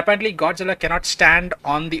 and apparently Godzilla cannot stand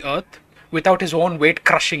on the Earth, without his own weight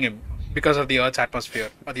crushing him because of the Earth's atmosphere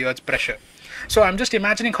or the Earth's pressure. So I'm just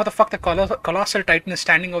imagining how the fuck the colossal Titan is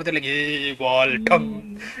standing over there like, hey, wall,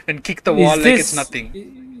 come and kick the wall like it's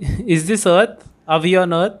nothing. Is this Earth? Are we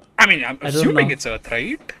on Earth? I mean, I'm assuming it's Earth,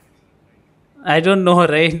 right? I don't know,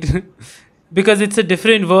 right? Because it's a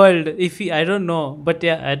different world. I don't know, but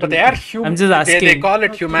yeah, I don't. But they are human. I'm just asking. They call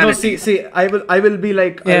it humanity. No, see, I will be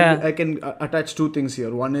like, I can attach two things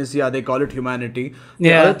here. One is, they call it humanity.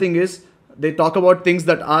 The other thing is, they talk about things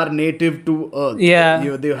that are native to Earth.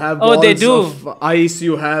 Yeah. They have walls of ice.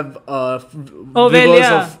 You have rivers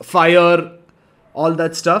of fire. All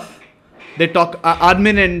that stuff. They talk.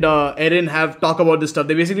 Armin and Erin talk about this stuff.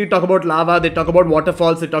 They basically talk about lava. They talk about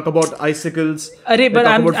waterfalls. They talk about icicles. But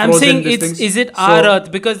I'm saying is it our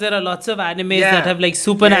Earth? Because there are lots of animes that have like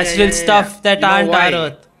supernatural stuff that aren't our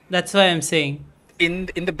Earth. That's why I'm saying. In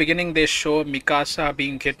the beginning, they show Mikasa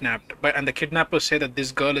being kidnapped, and the kidnappers say that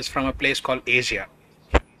this girl is from a place called Asia.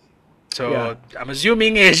 So I'm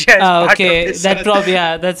assuming Asia is part of this.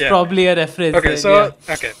 That's probably a reference. Okay,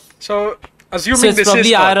 so assuming it's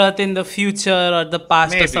probably our Earth in the future or the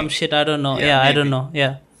past or some shit. I don't know. I don't know.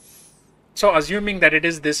 Yeah. So assuming that it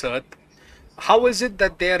is this Earth, how is it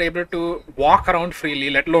that they are able to walk around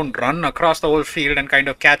freely, let alone run across the whole field and kind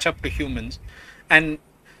of catch up to humans, and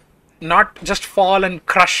not just fall and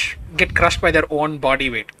get crushed by their own body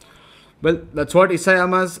weight? Well, that's what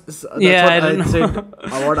Isayama's.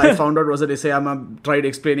 What I found out was that Isayama tried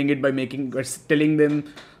explaining it by telling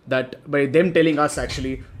them that by them telling us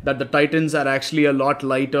actually that the Titans are actually a lot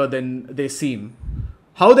lighter than they seem.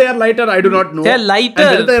 How they are lighter, I do not know. They're lighter.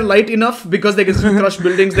 And whether they are light enough because they can still crush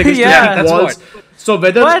buildings, they can still kick walls. So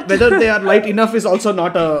whether they are light enough is also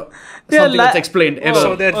not something that's explained ever.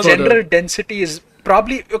 So their general density is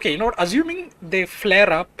probably okay. You know what? Assuming they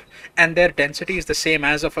flare up and their density is the same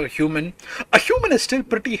as of a human is still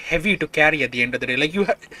pretty heavy to carry at the end of the day. Like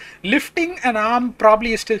lifting an arm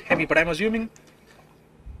probably is still heavy, but I'm assuming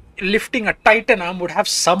lifting a Titan arm would have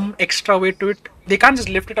some extra weight to it. They can't just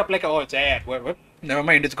lift it up like, it's air. Never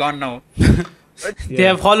mind, it's gone now. They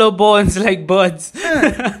have hollow bones like birds.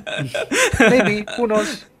 Maybe, who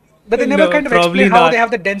knows? But they never kind of explain how they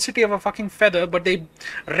have the density of a fucking feather, but they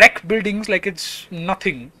wreck buildings like it's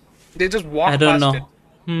nothing. They just walk past it.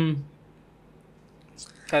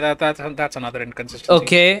 So that's another inconsistency.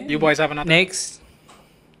 Okay. You boys have another? Next.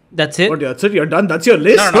 That's it? That's it? You're done? That's your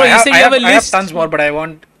list? No, I have tons more, but I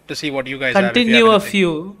want to see what you guys Continue have. a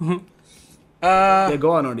few.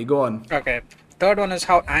 Go on, Odi. Go on. Okay. Third one is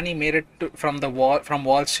how Annie made it from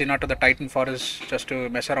Wall Sina to the Titan Forest just to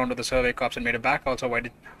mess around with the survey cops and made it back. Also,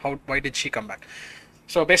 why did she come back?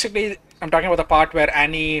 So basically, I'm talking about the part where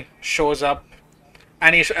Annie shows up.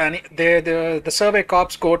 The survey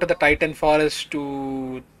cops go to the Titan Forest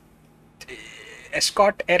to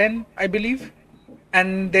escort Eren, I believe.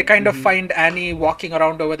 And they kind of find Annie walking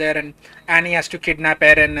around over there, and Annie has to kidnap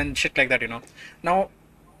Eren and shit like that, Now,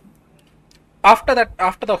 after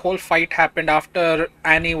the whole fight happened, after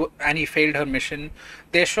Annie failed her mission,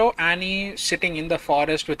 they show Annie sitting in the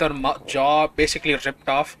forest with her jaw basically ripped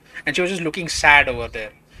off, and she was just looking sad over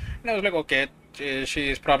there. And I was like, okay,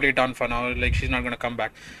 she's probably done for now. Like, she's not going to come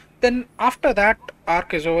back. Then after that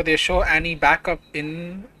arc is over, they show Annie back up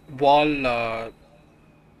in Wall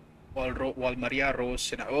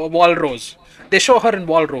Rose. They show her in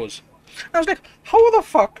Wall Rose. I was like, how the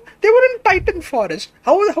fuck? They were in Titan Forest.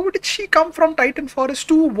 How did she come from Titan Forest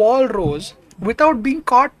to Wall Rose without being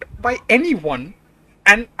caught by anyone?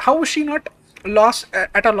 And how was she not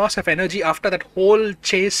at a loss of energy after that whole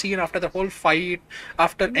chase scene, after the whole fight,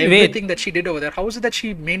 after everything that she did over there? How is it that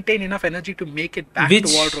she maintained enough energy to make it back to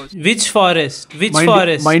Wall Rose? Which forest?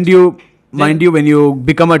 Forest? Mind you, when you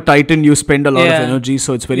become a Titan, you spend a lot of energy,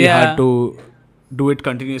 so it's very hard to do it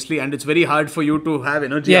continuously, and it's very hard for you to have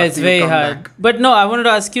energy. It's very hard. Back. But no, I wanted to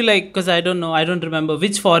ask you, because I don't know, I don't remember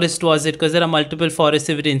which forest was it, because there are multiple forests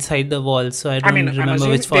even inside the wall, so I don't remember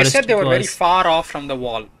which forest. They said they were very far off from the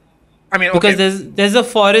wall. Because there's a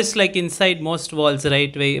forest inside most walls,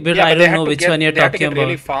 right? But I don't know which one you're talking about.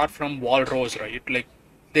 Really far from Wall Rose, right?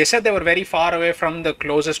 They said they were very far away from the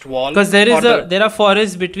closest wall. Because there are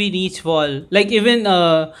forests between each wall. Even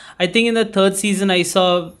I think in the third season I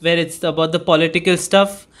saw where it's about the political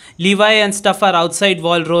stuff. Levi and stuff are outside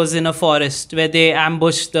Wall Rose in a forest where they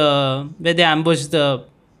ambush the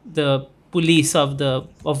police of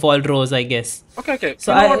Wall Rose, I guess. Okay.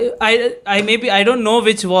 So I don't know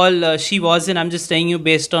which wall she was in. I'm just telling you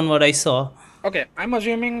based on what I saw. Okay, I'm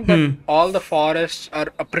assuming that all the forests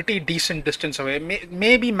are a pretty decent distance away,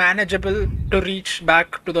 maybe manageable to reach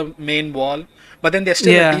back to the main wall, but then they're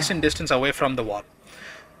still a decent distance away from the wall.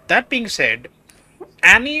 That being said,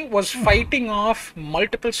 Annie was fighting off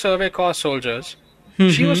multiple Survey Corps soldiers.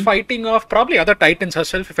 She was fighting off probably other Titans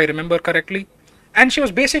herself, if I remember correctly. And she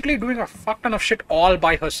was basically doing a fuck ton of shit all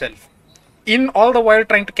by herself. In all the while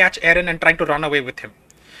trying to catch Eren and trying to run away with him.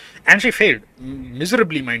 And she failed.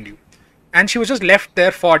 Miserably, mind you. And she was just left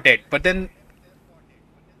there for dead. But then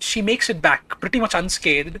she makes it back pretty much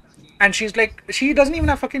unscathed. And she's like, she doesn't even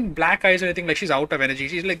have fucking black eyes or anything. Like, she's out of energy.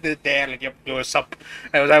 She's like there, like, yep, what's up?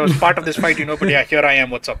 I was part of this fight, but yeah, here I am,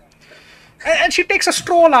 what's up? And she takes a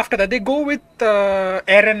stroll after that. They go with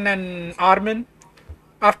Eren and Armin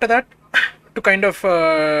after that to kind of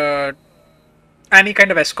Annie kind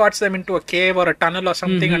of escorts them into a cave or a tunnel or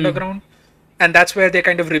something underground. And that's where they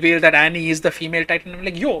kind of reveal that Annie is the female Titan. I'm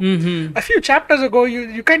like, yo, a few chapters ago,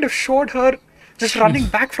 you kind of showed her just running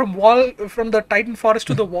back from the Titan forest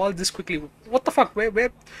to the wall this quickly. What the fuck? Where?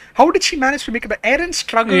 How did she manage to make it back? Eren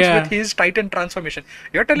struggles with his Titan transformation.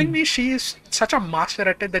 You're telling me she is such a master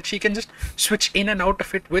at it that she can just switch in and out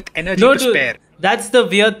of it with energy to spare. That's the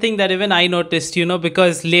weird thing that even I noticed,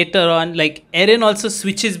 because later on, like, Eren also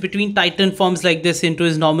switches between Titan forms like this into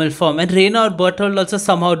his normal form. And Reyna or Bertold also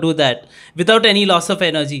somehow do that without any loss of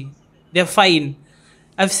energy. They're fine.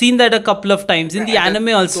 I've seen that a couple of times. In the anime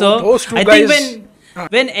also, those two I guys, think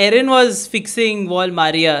when Eren was fixing Wall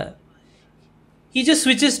Maria, he just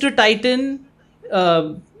switches to Titan,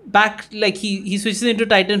 back, like he switches into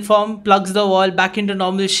Titan form, plugs the wall back into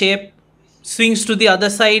normal shape, swings to the other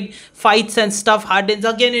side, fights and stuff, hardens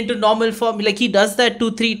again into normal form. Like, he does that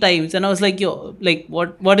 2-3 times, and I was like, yo, like,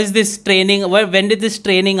 what is this training? When did this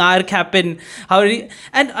training arc happen? And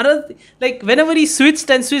another, like, whenever he switched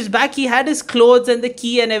back, he had his clothes and the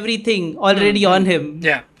key and everything already on him.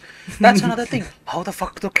 Yeah. That's another thing. How the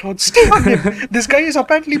fuck do the clothes stay on him? This guy is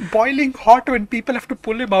apparently boiling hot when people have to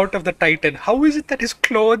pull him out of the Titan. How is it that his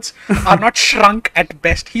clothes are not shrunk at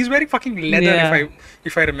best? He's wearing fucking leather,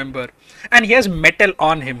 if I remember. And he has metal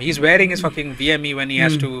on him. He's wearing his fucking VME when he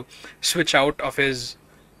has to switch out of his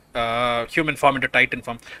human form into Titan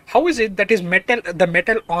form. How is it that the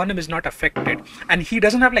metal on him is not affected, and he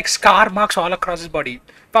doesn't have like scar marks all across his body?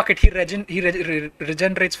 Fuck it, he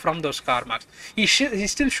regenerates from those scar marks. He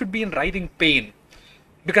still should be in writhing pain,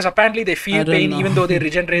 because apparently they feel pain even though they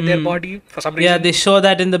regenerate their body for some reason. Yeah, they show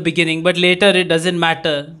that in the beginning, but later it doesn't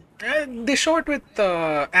matter. They show it with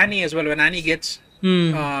Annie as well. When Annie gets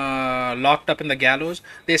locked up in the gallows,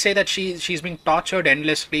 they say that she's being tortured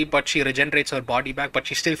endlessly, but she regenerates her body back, but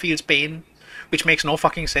she still feels pain, which makes no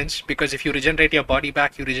fucking sense, because if you regenerate your body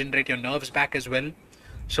back, you regenerate your nerves back as well.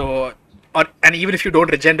 So, and even if you don't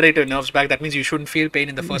regenerate your nerves back, that means you shouldn't feel pain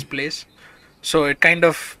in the first place. So it kind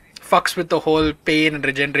of fucks with the whole pain and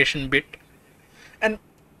regeneration bit. And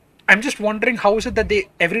I'm just wondering, how is it that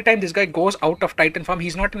every time this guy goes out of Titan form,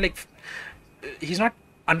 he's not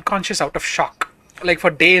unconscious out of shock, like for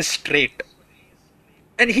days straight.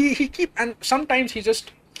 And and sometimes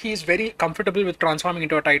he's very comfortable with transforming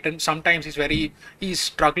into a Titan. Sometimes he's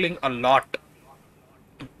struggling a lot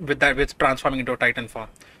with transforming into a Titan form.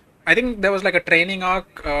 I think there was like a training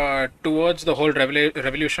arc towards the whole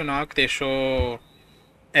revolution arc. They show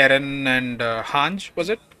Eren and Hanj, was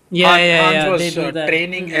it? Hanj was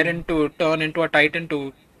training Eren to turn into a Titan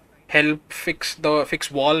to help fix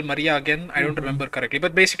Wall Maria again. I don't remember correctly,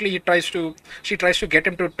 but basically she tries to get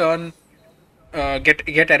him to turn, get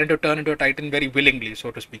Eren to turn into a Titan very willingly,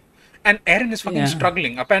 so to speak. And Eren is fucking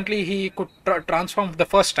struggling. Apparently he could transform the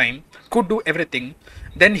first time, could do everything.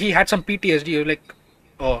 Then he had some PTSD, like,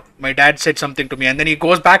 oh, my dad said something to me, and then he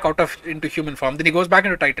goes back into human form. Then he goes back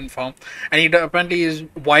into Titan form, and he apparently is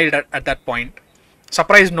wild at that point.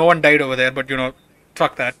 Surprised no one died over there, but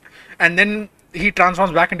fuck that. And then he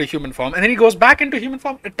transforms back into human form, and then he goes back into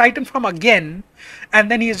Titan form again,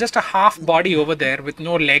 and then he is just a half body over there with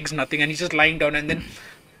no legs, nothing, and he's just lying down, and then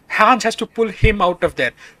Hans has to pull him out of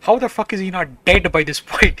there. How the fuck is he not dead by this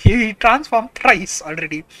point? He transformed thrice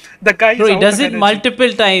already. The guy he does it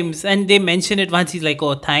multiple times, and they mention it once. He's like,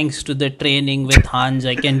 oh, thanks to the training with Hans,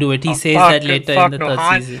 I can do it. He says that later in the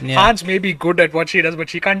third season. Yeah. Hans may be good at what she does, but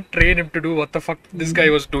she can't train him to do what the fuck this guy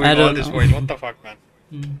was doing all this while. What the fuck, man?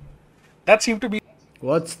 That seemed to be...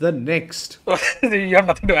 What's the next? You have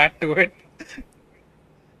nothing to add to it.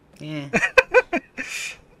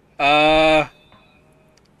 Yeah.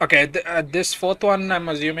 Okay, this fourth one I'm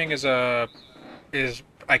assuming is I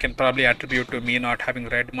can probably attribute to me not having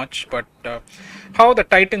read much, but how the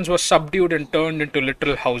Titans were subdued and turned into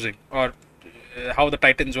literal housing, or how the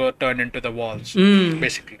Titans were turned into the walls,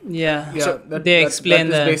 basically. Yeah. So they explain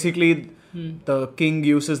that. Basically, the king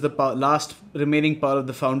uses the last remaining power of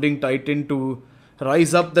the founding Titan to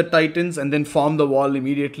rise up the Titans and then form the wall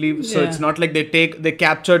immediately. So it's not like they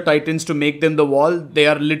capture Titans to make them the wall. They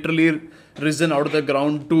are literally risen out of the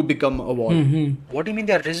ground to become a wall. What do you mean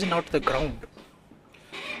they are risen out of the ground?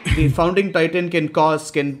 The founding Titan can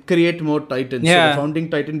create more Titans. So the founding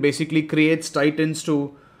Titan basically creates Titans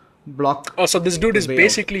to block. Oh, so this dude is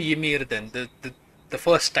basically Ymir then, the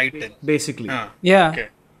first Titan. Basically. Okay.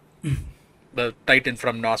 The Titan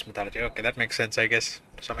from Norse mythology. Okay, that makes sense, I guess,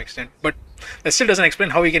 to some extent. But that still doesn't explain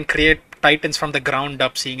how he can create Titans from the ground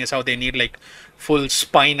up, seeing as how they need like full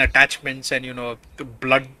spine attachments and the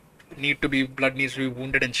blood needs to be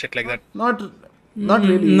wounded and shit like that. Not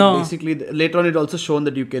really. No. Basically, later on, it also shown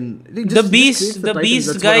that you can. The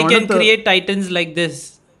beast guy can create Titans like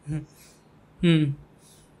this.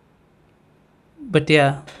 But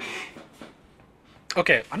yeah.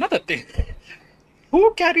 Okay, another thing.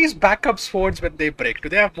 Who carries backup swords when they break? Do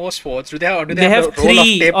they have more swords? Do they have a roll of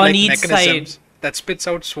tape on like each mechanisms side that spits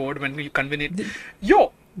out sword when you convenient?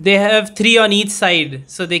 They have 3 on each side,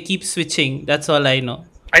 so they keep switching. That's all I know.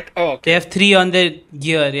 Okay. They have 3 on their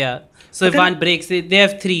gear, So if one breaks, they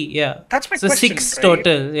have 3, That's my question. So 6 right?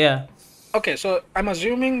 total, Okay, so I'm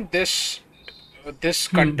assuming this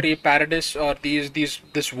country, Paradis, or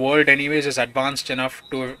this world anyways is advanced enough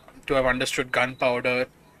to have understood gunpowder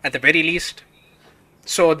at the very least.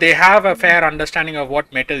 So they have a fair understanding of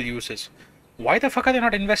what metal uses. Why the fuck are they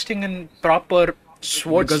not investing in proper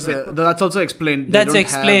swords? Because that's also explained. That's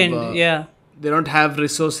explained, They don't have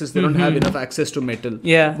resources. They don't have enough access to metal.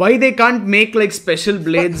 Yeah. Why they can't make like special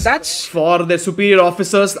blades for their superior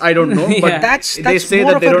officers? I don't know. But they say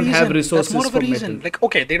that they don't have resources for metal. Like,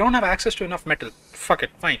 okay, they don't have access to enough metal. Fuck it,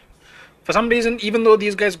 fine. For some reason, even though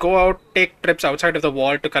these guys go out, take trips outside of the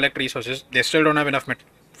wall to collect resources, they still don't have enough metal.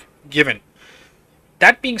 Given.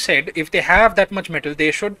 That being said, if they have that much metal, they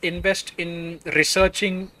should invest in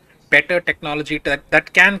researching better technology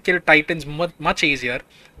that can kill Titans much easier,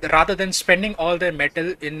 rather than spending all their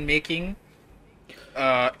metal in making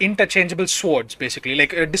interchangeable swords, basically,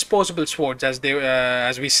 like disposable swords, as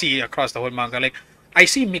we see across the whole manga. Like, I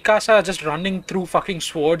see Mikasa just running through fucking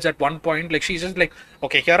swords at one point. Like, she's just like,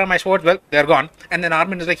 okay, here are my swords. Well, they're gone. And then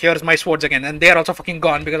Armin is like, here's my swords again. And they're also fucking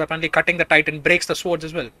gone because apparently cutting the Titan breaks the swords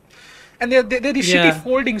as well. And they're these shitty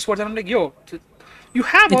folding swords. And I'm like, yo, you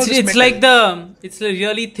have all this It's metal. it's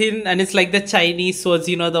really thin, and it's like the Chinese swords,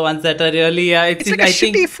 the ones that are really, it's like a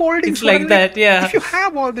shitty folding sword. It's like that, If you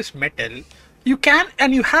have all this metal, you can,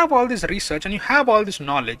 and you have all this research, and you have all this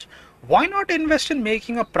knowledge, why not invest in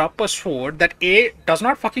making a proper sword that A, does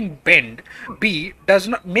not fucking bend, B,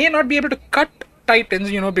 may not be able to cut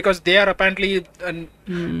Titans, because they are apparently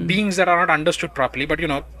beings that are not understood properly, but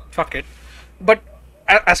fuck it. But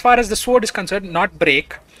as far as the sword is concerned, not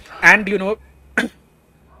break, and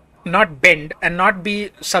not bend, and not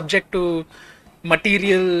be subject to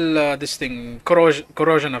material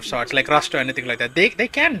corrosion of sorts, like rust or anything like that. They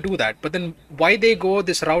can do that, but then why they go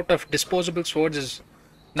this route of disposable swords is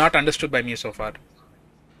not understood by me so far.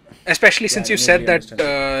 Especially since you said that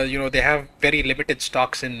they have very limited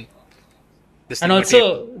stocks in this. And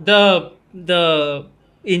also the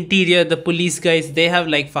interior, the police guys, they have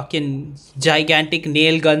like fucking gigantic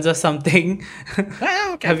nail guns or something.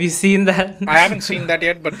 Okay. Have you seen that? I haven't seen that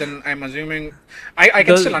yet, but then I'm assuming I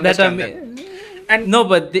can still understand that. And no,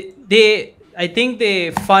 but they I think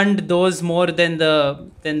they fund those more than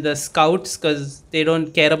the scouts, because they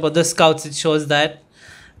don't care about the scouts. It shows that.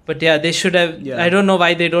 But they should have. I don't know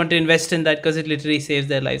why they don't invest in that, because it literally saves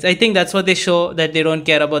their lives. I think that's what they show, that they don't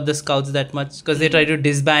care about the scouts that much, because they try to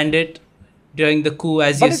disband it during the coup,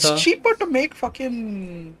 as you saw. But it's cheaper to make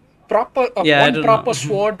fucking one proper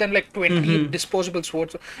sword than like 20 disposable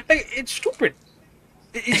swords. Like, it's stupid.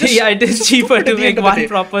 It is cheaper to make one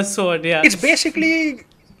proper sword. It's basically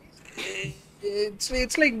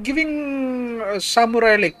it's like giving a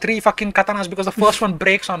samurai like 3 fucking katanas because the first one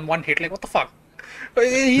breaks on one hit. Like, what the fuck?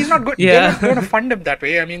 He's not good. They're not going to fund him that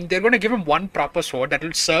way. I mean, they're going to give him one proper sword that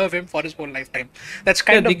will serve him for his whole lifetime. That's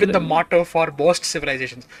kind of been the motto for most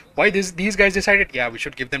civilizations. Why these guys decided, we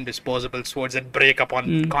should give them disposable swords that break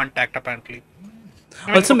upon contact, apparently.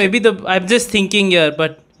 Also, maybe I'm just thinking here,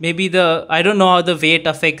 but maybe I don't know how the weight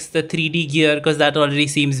affects the 3D gear, because that already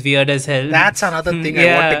seems weird as hell. That's another thing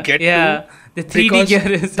I want to get to. The 3D gear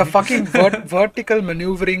is the fucking vertical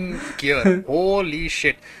maneuvering gear. Holy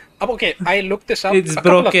shit. Okay, I looked this up. It's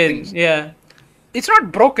broken. It's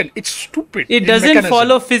not broken. It's stupid. It doesn't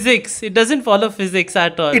follow physics. It doesn't follow physics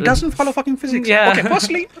at all. It doesn't follow fucking physics. Okay,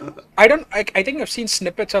 firstly, I think I've seen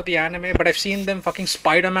snippets of the anime, but I've seen them fucking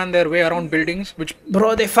Spider-Man their way around buildings, which...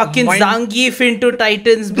 Bro, they fucking Zangief into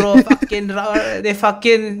Titans, bro. They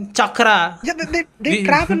fucking chakra. Yeah, they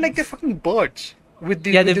travel like they're fucking birds. with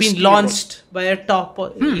the Yeah, with they've the been steel launched by a top.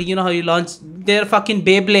 You know how you launch? They're fucking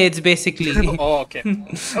Beyblades, basically. Oh, okay.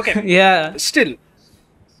 Okay. Yeah. Still,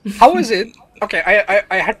 how is it? Okay,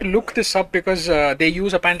 I had to look this up because they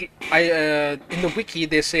use apparently. In the wiki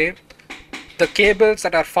they say the cables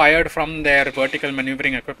that are fired from their vertical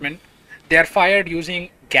maneuvering equipment, they are fired using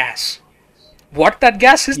gas. What that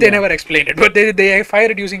gas is, they Yeah. never explained it, but they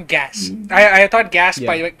fired it using gas. I thought gas Yeah.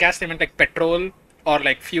 by gas they meant like petrol or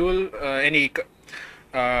like fuel, any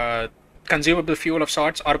uh, consumable fuel of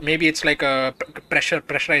sorts, or maybe it's like a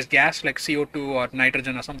pressurized gas like CO2 or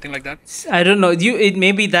nitrogen or something like that. I don't know. It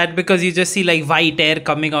may be that because you just see like white air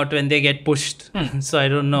coming out when they get pushed. So I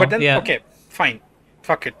don't know. But then, Yeah. okay, fine.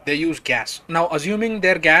 Fuck it. They use gas. Now, assuming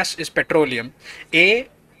their gas is petroleum, they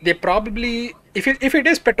probably, if it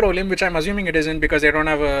is petroleum, which I'm assuming it isn't because they don't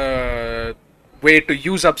have a way to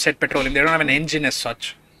use up said petroleum, they don't have an engine as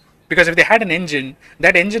such. Because if they had an engine,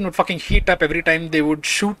 that engine would fucking heat up every time they would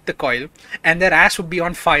shoot the coil, and their ass would be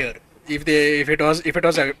on fire if it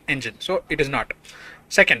was an engine. So it is not.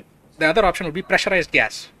 Second, the other option would be pressurized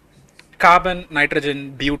gas. Carbon,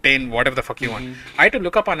 nitrogen, butane, whatever the fuck you want. I had to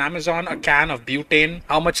look up on Amazon a can of butane,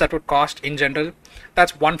 how much that would cost in general.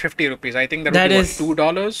 That's 150 rupees. I think that would be is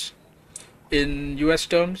 $2 in US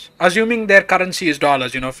terms. Assuming their currency is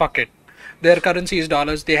dollars, fuck it. Their currency is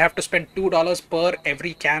dollars. They have to spend $2 per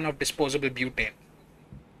every can of disposable butane.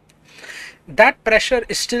 That pressure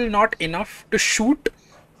is still not enough to shoot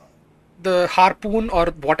the harpoon or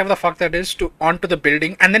whatever the fuck that is onto the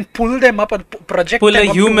building and then pull them up and project pull them a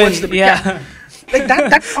up human. towards the Yeah. like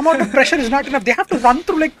that amount of pressure is not enough. They have to run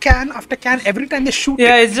through like can after can every time they shoot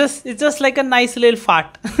Yeah. it. It's just like a nice little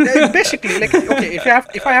fart. Basically, like, okay,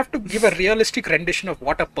 if I have to give a realistic rendition of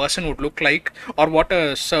what a person would look like or what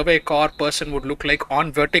a survey corps person would look like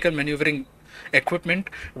on vertical maneuvering equipment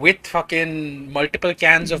with fucking multiple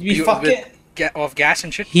cans of of gas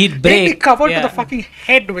and shit, He'd they'd be break. covered to Yeah. the fucking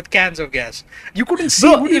head with cans of gas. You couldn't see.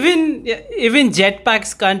 Bro, even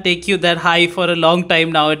jetpacks can't take you that high for a long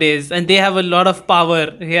time nowadays, and they have a lot of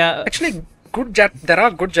power. Yeah. Actually, there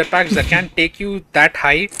are good jetpacks that can take you that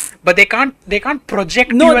high, but they can't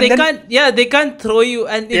project No, you. they can't. Yeah, they can't throw you,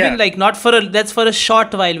 and even like not for that's for a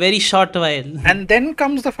short while, very short while. And then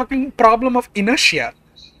comes the fucking problem of inertia.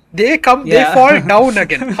 They Yeah. fall down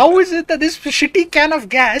again. How is it that this shitty can of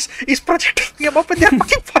gas is projecting them up and they're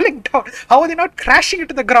fucking falling down? How are they not crashing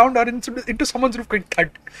into the ground or into someone's roof going thud?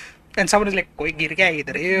 And someone is like, "Koi gir gaya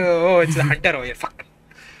idhar." Oh, it's the hunter. Oh, yeah, fuck.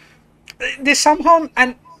 They somehow,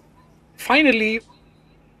 and finally,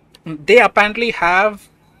 they apparently have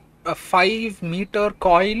a 5-meter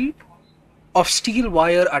coil of steel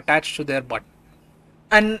wire attached to their butt.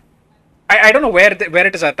 And I don't know where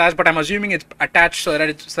it is attached, but I'm assuming it's attached so that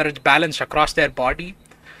it's balanced across their body.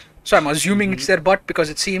 So I'm assuming it's their butt because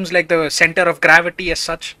it seems like the center of gravity as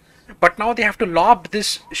such. But now they have to lob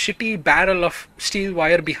this shitty barrel of steel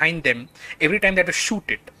wire behind them every time they have to shoot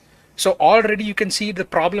it. So already you can see the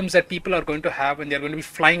problems that people are going to have when they're going to be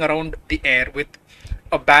flying around the air with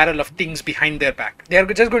a barrel of things behind their back. They're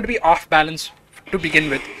just going to be off balance to begin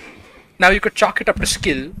with. Now you could chalk it up to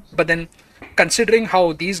skill, but then considering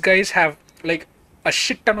how these guys have like a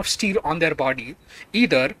shit ton of steel on their body,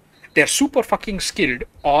 either they're super fucking skilled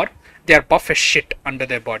or they're buff as shit under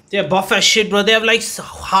their body. They're buff as shit, bro. They have like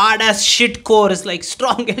hard as shit cores, like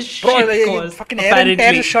strong as shit cores. Fucking Aaron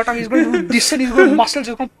tears his shirt off. He's going to do this and he's going to muscles.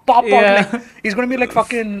 He's going to pop out. Like, he's going to be like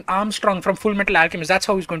fucking Armstrong from Full Metal Alchemist. That's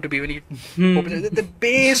how he's going to be when he opens it.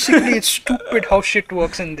 Basically, it's stupid how shit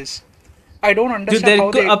works in this. I don't understand how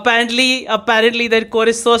they... Apparently their core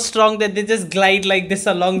is so strong that they just glide like this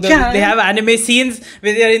along the... Yeah, they have anime scenes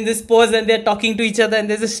where they're in this pose and they're talking to each other and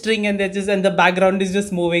there's a string and and the background is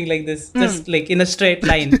just moving like this. Just like in a straight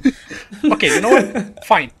line. Okay, you know what?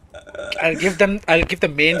 Fine. I'll give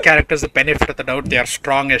the main characters the benefit of the doubt. They are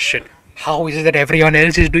strong as shit. How is it that everyone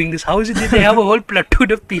else is doing this? How is it that they have a whole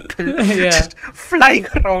platoon of people just flying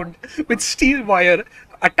around with steel wire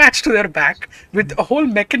attached to their back with a whole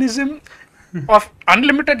mechanism of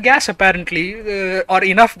unlimited gas apparently, or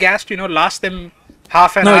enough gas to last them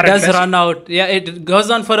half an hour. No, it does run out. Yeah, it goes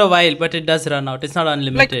on for a while, but it does run out. It's not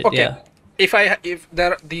unlimited. Like, okay, yeah. if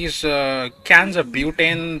there are these cans of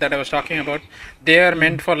butane that I was talking about, they are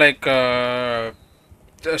meant for like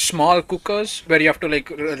small cookers where you have to like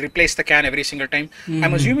replace the can every single time.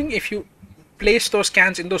 I'm assuming if you place those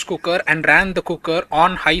cans in those cooker and ran the cooker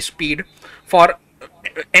on high speed for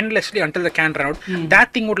endlessly until the can ran out,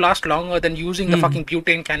 that thing would last longer than using the fucking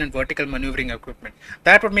butane can and vertical maneuvering equipment.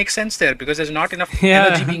 That would make sense there because there's not enough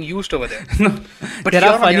energy being used over there. But there here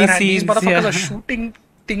are on the funny other hand, these scenes. motherfuckers are shooting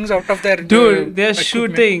things out of their Dude, they're equipment.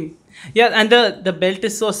 shooting. Yeah, and the belt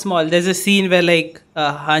is so small. There's a scene where like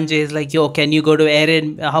Hanji is like, "Yo, can you go to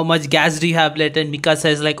Eren? How much gas do you have left?" And Mika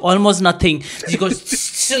says like, "Almost nothing." She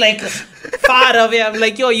goes like far away. I'm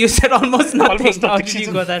like, "Yo, you said almost nothing. Almost How nothing. did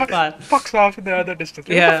you go that far?" Fucks off in the other distance.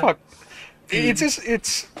 Yeah. What the fuck?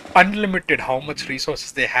 It's unlimited how much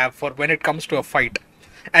resources they have for when it comes to a fight.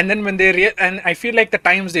 And then when and I feel like the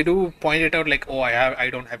times they do point it out, like, oh, I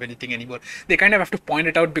don't have anything anymore. They kind of have to point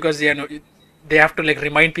it out because they have to like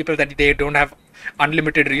remind people that they don't have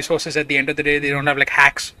unlimited resources at the end of the day. They don't have like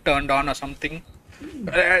hacks turned on or something.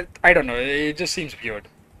 I don't know. It just seems weird.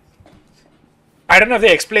 I don't know if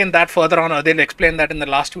they explain that further on or they'll explain that in the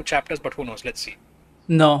last 2 chapters, but who knows? Let's see.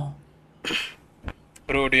 No.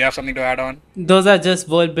 Bro, do you have something to add on? Those are just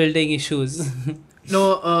world building issues.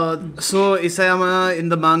 No, so Isayama in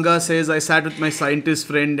the manga says, I sat with my scientist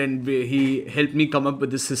friend and he helped me come up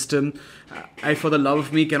with this system. I, for the love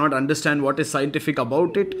of me, cannot understand what is scientific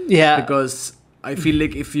about it. Yeah. Because I feel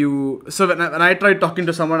like if you... So when I tried talking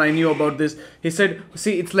to someone I knew about this, he said,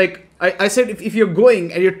 see, it's like... I said, if you're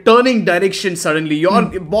going and you're turning direction suddenly,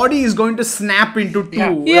 your body is going to snap into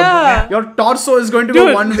two. Yeah. Your torso is going to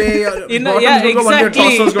go one way, your bottom is going to go one way, your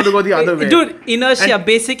torso is going to go the other way. Dude, inertia,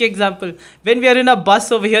 basic example. When we are in a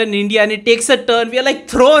bus over here in India and it takes a turn, we are like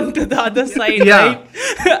thrown to the other side, right?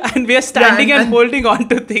 And we are standing and holding on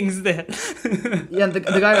to things there. Yeah, and the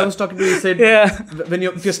guy I was talking to, he said,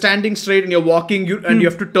 if you're standing straight and you're walking, you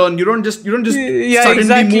have to turn. You don't just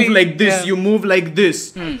suddenly move like this. You move like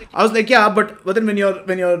this. I was like, but then when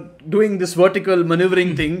you're doing this vertical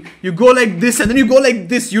maneuvering thing, you go like this and then you go like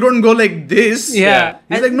this. You don't go like this. Yeah.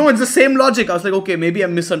 He's like, no, it's the same logic. I was like, okay, maybe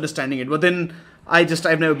I'm misunderstanding it. But then I've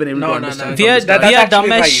never been able to understand. We are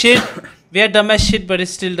dumb as shit. We are dumb as shit, but it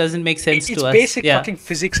still doesn't make sense to us. It's basic fucking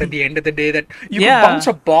physics at the end of the day that you could bounce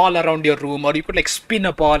a ball around your room or you could like spin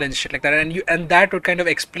a ball and shit like that, and that would kind of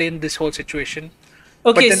explain this whole situation.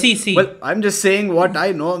 Okay, then, see. Well, I'm just saying what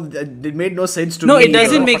I know. It made no sense to me. No, it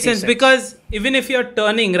doesn't make sense because even if you're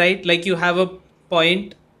turning, right, like you have a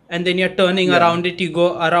point and then you're turning around it, you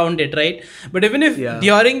go around it, right? But even if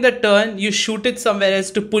during the turn, you shoot it somewhere else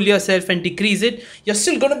to pull yourself and decrease it, you're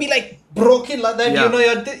still going to be like broken like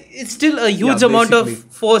that, it's still a huge amount of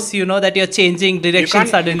force, that you're changing direction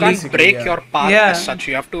suddenly. You can't break your path as such.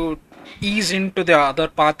 You have to ease into the other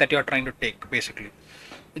path that you're trying to take, basically.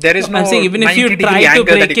 There is no saying, even if you try to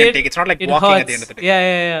break it, it's not like walking hurts. at the end of the day.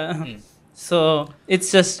 Yeah. So it's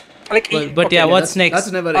just like, what's next?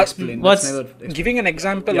 That's never explained. Giving an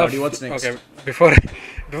example of what's next? Okay, before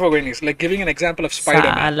going next, like giving an example of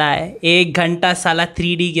Spider-Man. साला 1 घंटा साला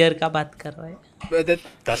 3D gear का बात कर रहा है.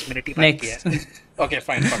 10 minute ही बात किया. Okay,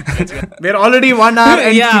 fine. Let's go. We're already 1 hour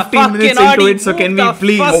and 15 minutes into it, so can we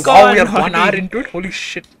please? Oh wow, we are 1 hour into it. Holy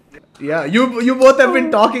shit. Yeah, you both have been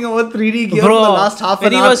talking about 3D gear for the last half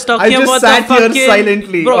an hour. I just sat here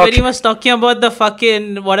silently. Bro, when he was talking about the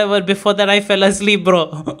fucking whatever before that, I fell asleep, bro.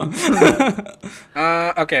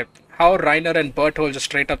 Okay. How Reiner and Berthold just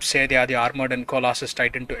straight up say they are the armored and Colossus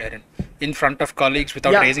Titan to Eren in front of colleagues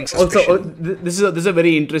without raising suspicion. Also, this is a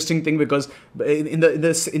very interesting thing because in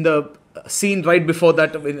the scene right before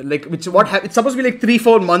that, like it's supposed to be like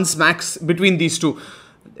 3-4 months max between these two.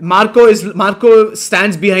 Marco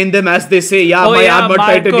stands behind them as they say, armored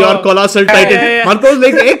titan, your colossal titan. Marco's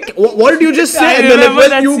like, hey, what did you just say? And they're like,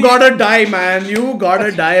 well, you gotta die, man. You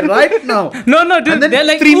gotta die right now. No, dude. They're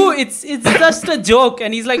like, ooh, it's just a joke.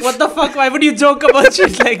 And he's like, what the fuck? Why would you joke about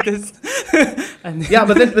shit like this?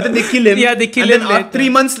 But then they kill him. Yeah, they kill him. Then 3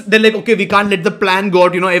 months, they're like, okay, we can't let the plan go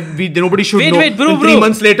out. Nobody should know. Wait, bro. 3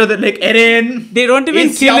 months later, they're like, Eren, they don't even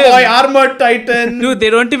kill him. Boy, armored titan. Dude, they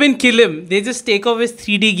don't even kill him. They just take off his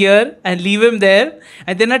 3D gear and leave him there,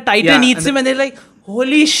 and then a titan eats him, and they're like,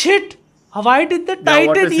 holy shit, why did the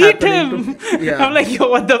titan eat him? I'm like, yo,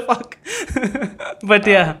 what the fuck? But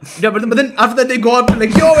but then after that they go up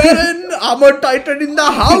like, yo, Eren, armored titan in the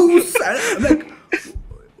house. And I'm like,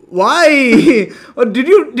 why? Or did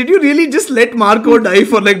you really just let Marco die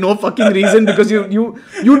for like no fucking reason because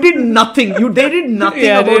you did nothing. They did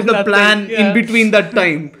nothing about the plan in between that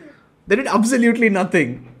time. They did absolutely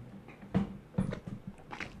nothing.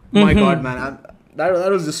 My God, man, that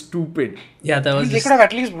was just stupid. Yeah, that was. They could have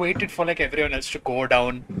at least waited for like everyone else to go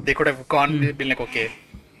down. They could have been like, okay,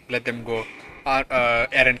 let them go.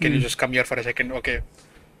 Eren, can you just come here for a second? Okay.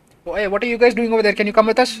 Oh, hey, what are you guys doing over there? Can you come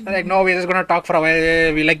with us? I'm like, no, we're just gonna talk for a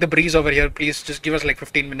while. We like the breeze over here. Please, just give us like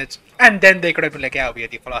 15 minutes. And then they could have been like, yeah, we are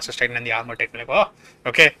the Colossus Titan and the Armor Titan. Like, oh,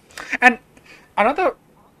 okay. And another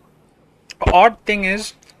odd thing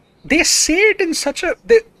is, they say it in such a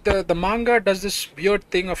the manga does this weird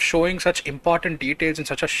thing of showing such important details in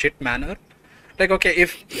such a shit manner. Like, okay,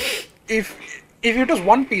 if if it was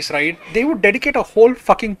One Piece, right, they would dedicate a whole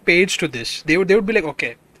fucking page to this. They would be like,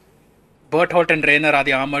 okay, Bertholdt and Rainer are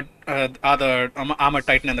the armored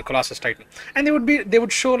Titan and the Colossus Titan, and they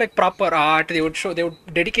would show like proper art. They would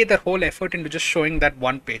dedicate their whole effort into just showing that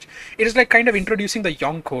one page. It is like kind of introducing the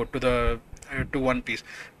Yonko to One Piece.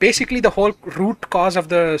 Basically, the whole root cause of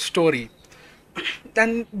the story.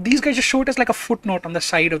 And these guys just show it as like a footnote on the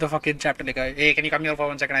side of the fucking chapter, like, hey, can you come here for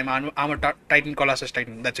 1 second? I'm armored Titan, Colossus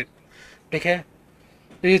Titan. That's it. Like, hey,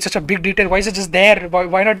 it's such a big detail. Why is it just there?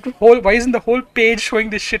 Why isn't the whole page showing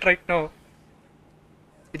this shit right now?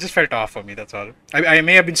 It just felt off for me, that's all. I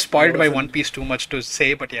may have been spoiled by One Piece too much to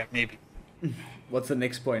say, but yeah, maybe. What's the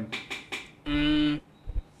next point? Why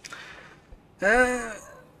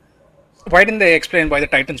didn't they explain why the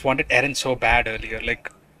Titans wanted Eren so bad earlier? Like,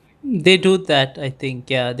 they do that, I think.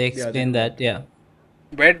 Yeah, they explain that. Yeah.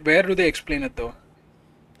 Where do they explain it though?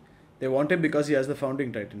 They want him because he has the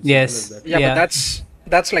founding Titans. Yes. Yeah, but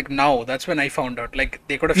that's like now. That's when I found out. Like,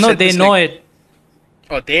 they could have No, said they this, know like, it.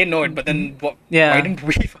 Oh, they know it, but then Yeah. why didn't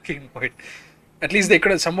we fucking know it? At least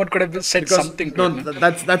someone could have said something. No,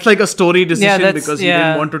 that's like a story decision because he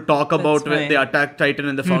didn't want to talk about when fine. they attacked Titan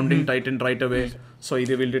and the founding Titan right away. So he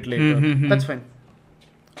revealed it later. That's fine.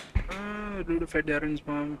 Dude who fed Eren's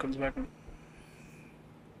mom comes back.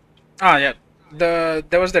 Yeah.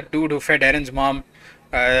 There was that dude who fed Eren's mom.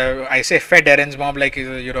 I say fed Eren's mom like,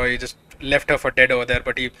 he just left her for dead over there,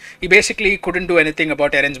 but he basically couldn't do anything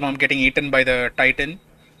about Eren's mom getting eaten by the Titan,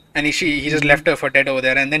 and he just left her for dead over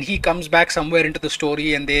there. And then he comes back somewhere into the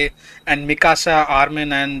story, and Mikasa,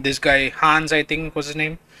 Armin, and this guy Hans, I think was his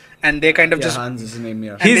name, and they kind of Hans is his name.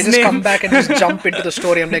 Yeah, and they just come back and just jump into the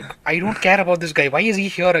story. I'm like, I don't care about this guy. Why is he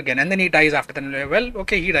here again? And then he dies after that. I'm like, well,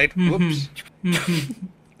 okay, he died. Whoops.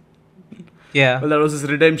 Yeah. Well, that was his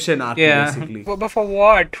redemption arc, basically. But for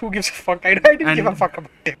what? Who gives a fuck? I didn't give a fuck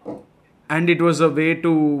about him. And it was a way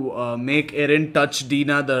to make Eren touch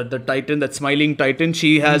Dina, the Titan, that smiling Titan.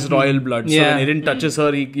 She has royal blood. So when Eren touches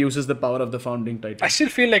her, he uses the power of the founding Titan. I still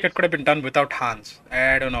feel like it could have been done without Hans.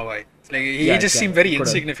 I don't know why. Like, he just seemed very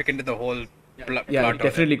insignificant in the whole plot. Yeah, it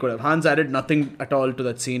definitely could have. Hans added nothing at all to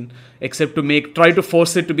that scene except to try to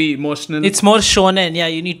force it to be emotional. It's more shonen. Yeah,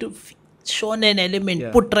 you need to shonen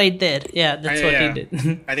element put right there. Yeah, that's what he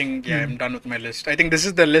did. I think I'm done with my list. I think this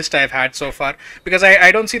is the list I've had so far because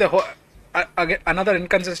I don't see the whole. Another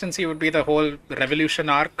inconsistency would be the whole Revolution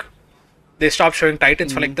arc. They stopped showing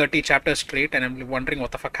Titans for like 30 chapters straight, and I'm wondering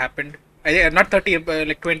what the fuck happened. Not 30,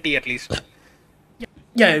 like 20 at least.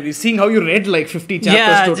 Yeah, we're seeing how you read like 50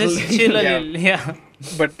 chapters total. Just chill a little. Yeah.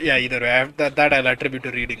 But yeah, either way, that I'll attribute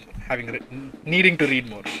to reading, needing to read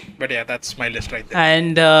more. But yeah, that's my list right there.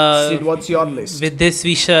 And Sid, what's your list? With this,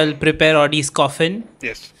 we shall prepare Audie's coffin.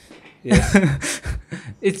 Yes.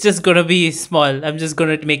 It's just gonna be small. I'm just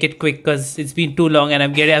gonna make it quick because it's been too long, and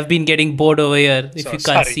I've been getting bored over here. If you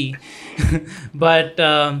can't see, but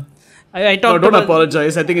I talked. Don't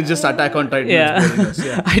apologize. I think it's just Attack on Titan.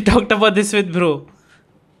 Yeah. I talked about this with bro.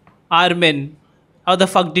 Armin, how the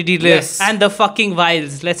fuck did he live? Yes. And the fucking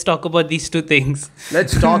vials. Let's talk about these two things.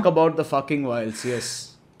 Let's talk about the fucking vials.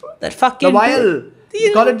 Yes. That fucking the vial.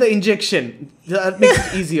 Call it the injection. That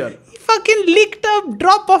makes it easier. Fucking licked up,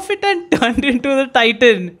 drop of it and turned into the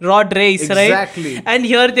Titan rod race, right? Exactly. And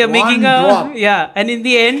here they're making drop. and in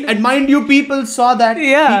the end, and mind you, people saw that.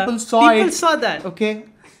 Yeah, people saw that. Okay.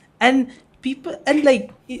 And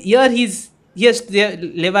like here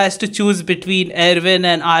Levi has to choose between Erwin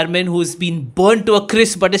and Armin, who's been burnt to a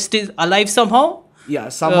crisp but is still alive somehow. Yeah,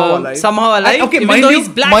 somehow alive. And, okay,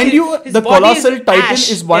 mind you, the Colossal Titan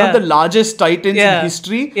is one of the largest Titans in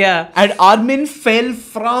history. Yeah. And Armin fell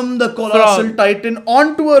from the Colossal Titan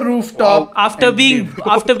onto a rooftop. After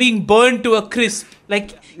being burned to a crisp.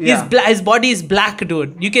 Like, his body is black,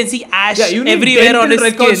 dude. You can see ash everywhere on his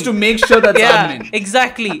records skin. to make sure that's Armin.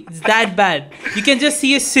 Exactly. It's that bad. You can just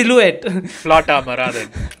see his silhouette. Plot armor, rather.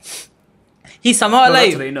 He's somehow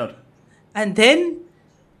alive. That's Rainer. And then,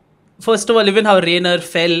 first of all, even how Rainer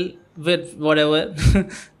fell with whatever.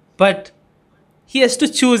 But he has to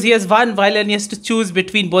choose. He has one vial and he has to choose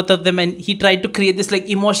between both of them. And he tried to create this like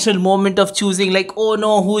emotional moment of choosing, like, oh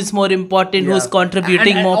no, who is more important, who's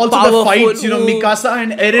contributing and more also powerful. the fights, Mikasa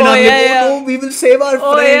and Eren are like, oh no, we will save our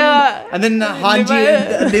friend. Yeah. And then Hanji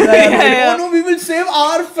and Levi are like, oh no, we will save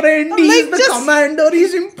our friend. He's the commander.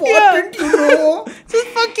 He's important, Just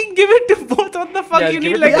fucking give it to both. What the fuck? Yeah, you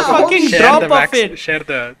need like a fucking drop of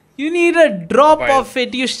it. You need a drop of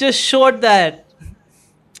it. You just showed that.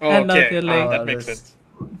 Oh, okay. That makes sense.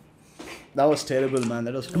 That was terrible, man.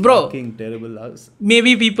 That was fucking terrible.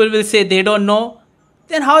 Maybe people will say they don't know.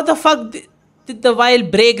 Then how the fuck did the vial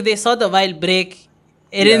break? They saw the vial break.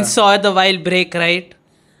 Eren saw the wild break, right?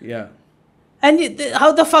 Yeah. And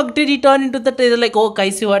how the fuck did he turn into the Titan? Like, oh,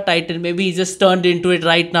 Kaisi was Titan. Maybe he just turned into it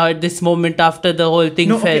right now at this moment after the whole thing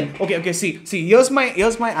fell. Okay. See. Here's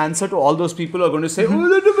my answer to all those people who are going to say,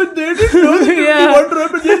 oh, but they didn't know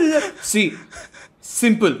that. See,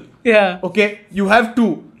 simple. Yeah. Okay, you have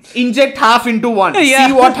to inject half into one. Yeah.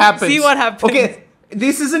 See what happens. See what happens. Okay.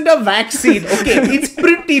 This isn't a vaccine, okay? It's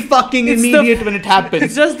pretty fucking immediate when it happens.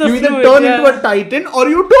 It's just the you either fluid, turn into a Titan or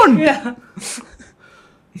you don't. Yeah.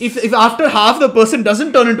 If after half the person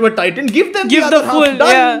doesn't turn into a Titan, give them the other full, half. Done.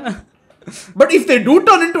 Yeah. But if they do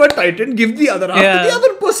turn into a Titan, give the other half to the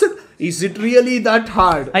other person. Is it really that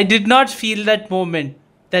hard? I did not feel that moment.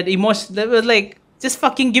 That emotion. That was like, just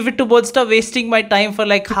fucking give it to both. Stop wasting my time for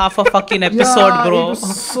like half a fucking episode, bro. It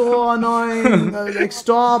was so annoying. I was like,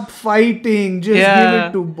 stop fighting. Just give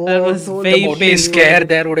it to both. That was very only scare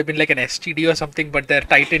there would have been like an STD or something, but their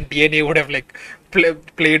Titan DNA would have like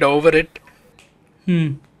played over it.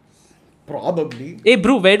 Probably. Hey,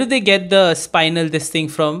 bro, where do they get the spinal this thing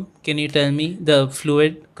from? Can you tell me? The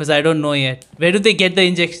fluid? Because I don't know yet. Where do they get the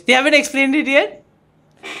injection? They haven't explained it yet?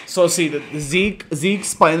 So see, the Zeke's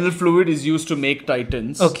spinal fluid is used to make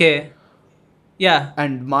Titans. Okay. Yeah.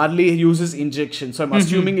 And Marley uses injection. So I'm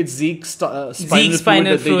assuming it's Zeke's spinal fluid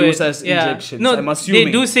that they use as injections. No, I'm assuming.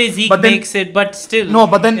 they do say Zeke but then, makes it, but still. No,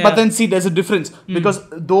 but then see, there's a difference. Because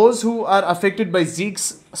those who are affected by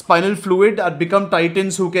Zeke's spinal fluid are become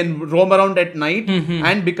Titans who can roam around at night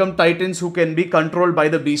and become Titans who can be controlled by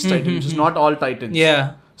the Beast Titan, which is not all Titans.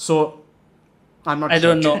 Yeah. So, I'm not sure. I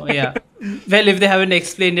don't know, yeah. Well, if they haven't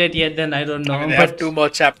explained it yet, then I don't know. I mean, they have 2 more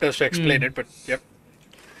chapters to explain it, but yep.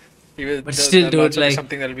 But still, dude, like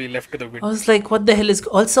something that'll be left to the wind. I was like, what the hell is...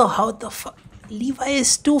 Also, how the fuck... Levi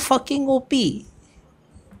is too fucking OP.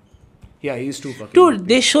 Yeah, he's too fucking Dude, OP.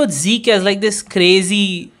 they showed Zeke as like this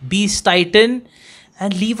crazy beast titan,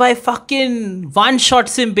 and Levi fucking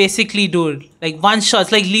one-shots him basically, dude. Like,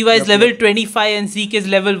 one-shots. Like, Levi is level 25 and Zeke is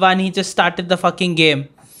level 1. He just started the fucking game.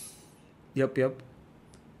 Yep.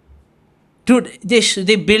 Dude,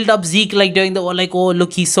 they build up Zeke like during the war, like, oh,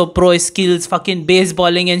 look, he's so pro, his skills, fucking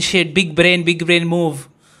baseballing and shit, big brain move.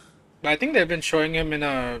 I think they've been showing him in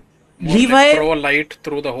a more Levi, like pro light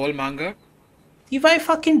through the whole manga. Levi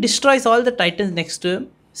fucking destroys all the titans next to him,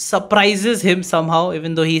 surprises him somehow,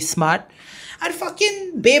 even though he's smart, and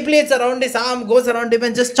fucking Beyblades around his arm, goes around him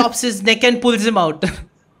and just chops his neck and pulls him out.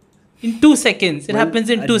 In 2 seconds. It happens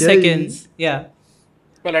in 2 seconds. Yeah.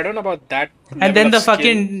 Well, I don't know about that. And then the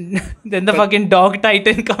fucking dog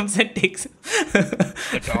titan comes and takes him.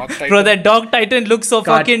 The dog titan. Bro, that dog titan looks so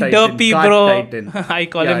Cat fucking Titan, derpy, Cat bro. Titan. I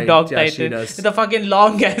call him dog titan. With a fucking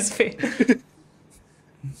long ass face.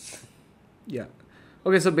 Yeah.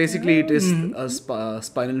 Okay, so basically it is a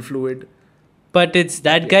spinal fluid. But it's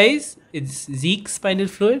that guy's? It's Zeke's spinal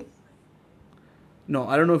fluid? No,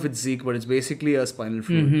 I don't know if it's Zeke, but it's basically a spinal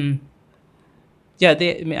fluid. Yeah,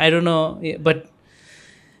 I don't know, yeah,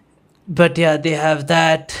 but yeah, they have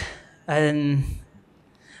that, and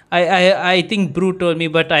I think Brew told me,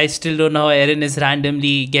 but I still don't know how Eren is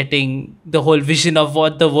randomly getting the whole vision of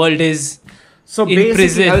what the world is. So in basically,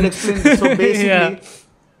 prison. I will explain this. So basically, Yeah.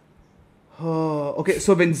 Okay,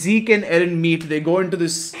 so when Zeke and Eren meet, they go into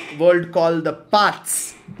this world called the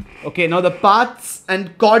paths. Okay, now the paths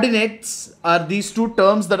and coordinates are these 2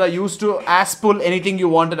 terms that are used to pull anything you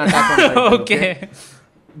want in Attack on Titan. Okay.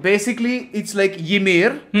 Basically, it's like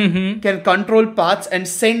Ymir can control paths and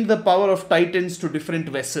send the power of Titans to different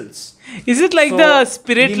vessels. Is it like the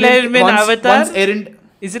spirit realm in Avatar? Once Eren...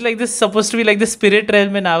 Is it like this supposed to be like the spirit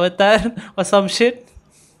realm in Avatar or some shit?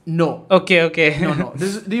 No. Okay. No.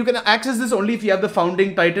 You can access this only if you have the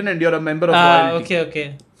founding Titan and you're a member of royalty.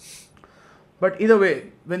 Okay. But either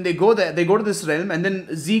way, when they go there, they go to this realm, and then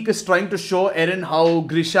Zeke is trying to show Eren how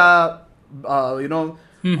Grisha,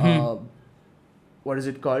 what is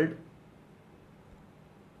it called?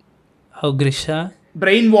 How Grisha?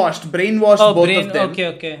 Brainwashed both of them.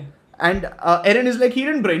 Okay. And Eren is like, he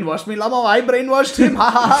didn't brainwash me, Lama, I brainwashed him,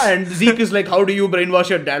 ha ha ha. And Zeke is like, how do you brainwash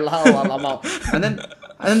your dad, Lama? And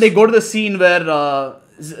then they go to the scene where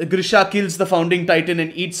Grisha kills the founding Titan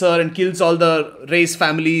and eats her and kills all the Rey's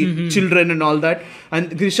family, children and all that.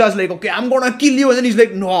 And Grisha's like, okay, I'm gonna kill you. And then he's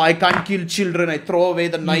like, no, I can't kill children. I throw away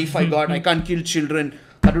the knife I got. I can't kill children.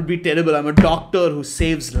 That would be terrible. I'm a doctor who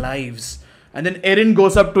saves lives. And then Eren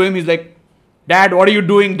goes up to him. He's like, Dad, what are you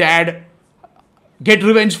doing, Dad? Get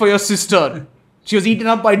revenge for your sister. She was eaten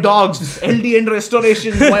up by dogs. LDN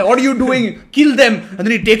restoration. What are you doing? Kill them. And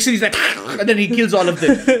then he takes it. He's like, and then he kills all of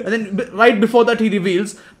them. And then right before that, he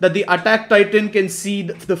reveals that the Attack Titan can see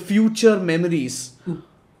the future memories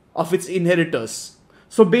of its inheritors.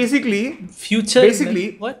 So basically,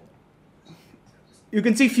 what? You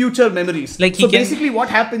can see future memories. Like so basically what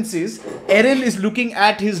happens is Eren is looking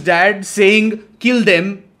at his dad saying, kill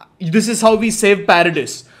them. This is how we save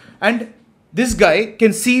Paradise. And this guy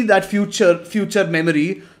can see that future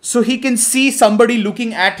memory. So he can see somebody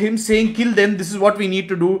looking at him saying, kill them. This is what we need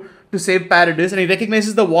to do to save Paradise. And he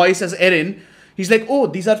recognizes the voice as Eren. He's like, oh,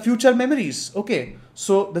 these are future memories. Okay.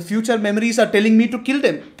 So the future memories are telling me to kill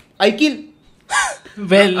them. I kill.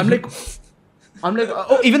 Well, I'm like,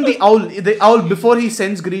 oh, even the owl before he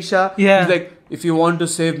sends Grisha, he's like, if you want to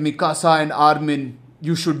save Mikasa and Armin,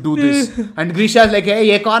 you should do this. And Grisha is like, hey,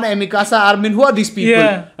 ye kaun hai? Mikasa, Armin, who are these people?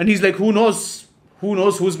 Yeah. And he's like, who knows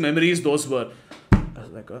whose memories those were. I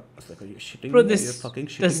was like, are you shitting me? Are you fucking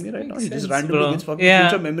shitting me right now? He just randomly gets fucking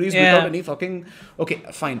future memories without any fucking... Okay,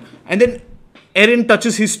 fine. And then Eren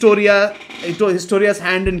touches Historia's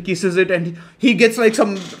hand and kisses it, and he gets like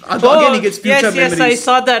some... again, he gets future memories. Yes, I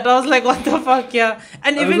saw that. I was like, what the fuck, yeah.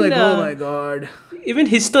 And I even... was like, oh my god. Even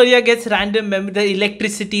Historia gets random memory, the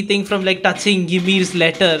electricity thing from like touching Ymir's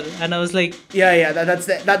letter, and I was like,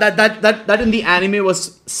 that in the anime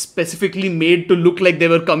was specifically made to look like they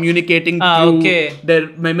were communicating through their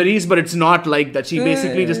memories, but it's not like that. She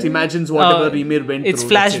basically just imagines whatever Ymir went it's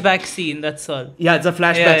through. It's flashback scene, that's all. Yeah, it's a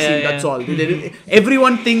flashback scene, that's all.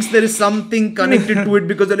 Everyone thinks there is something connected to it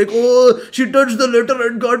because they're like, oh, she touched the letter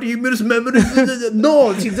and got Ymir's memories.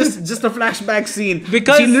 No, she's just a flashback scene.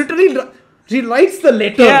 Because she literally... She writes the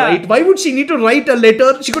letter, right? Why would she need to write a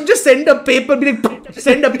letter? She could just send a paper,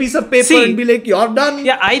 send a piece of paper and be like, you're done.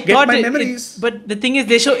 Yeah, I Get thought my memories. But the thing is,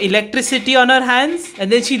 they show electricity on her hands,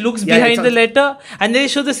 and then she looks behind the letter, and they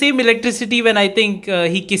show the same electricity when I think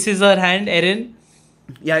he kisses her hand, Eren.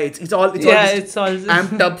 Yeah, it's all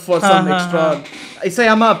amped up for some extra.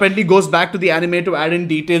 Isayama apparently goes back to the anime to add in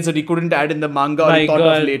details that he couldn't add in the manga or he thought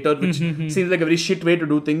of later, which seems like a very shit way to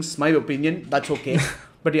do things. My opinion, that's okay.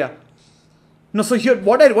 But yeah. No, so here,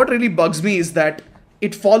 what really bugs me is that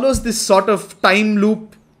it follows this sort of time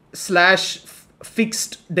loop /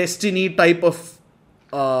 fixed destiny type of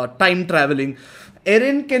time traveling.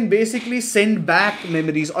 Eren can basically send back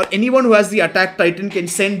memories, or anyone who has the Attack Titan can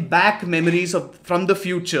send back memories from the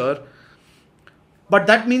future. But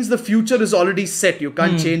that means the future is already set. You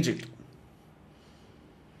can't change it.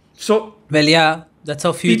 So, well, yeah, that's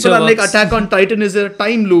how future people are works. like, Attack on Titan is a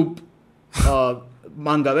time loop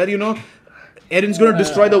manga where, Eren's going to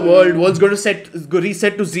destroy the world, world's going to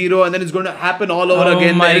reset to zero, and then it's going to happen all over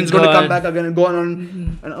again. Eren's going to come back again and go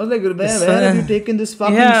on. And I was like, where have you taken this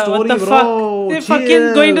fucking story, what the bro? They're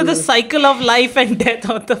fucking going to the cycle of life and death.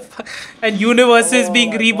 What the fuck? And universes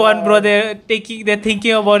being reborn, bro. They're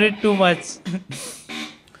thinking about it too much.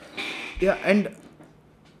 Yeah, and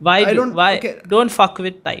don't fuck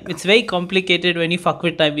with time. It's very complicated when you fuck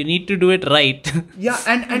with time. You need to do it right. Yeah,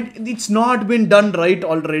 and it's not been done right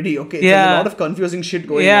already. Okay, there's a lot of confusing shit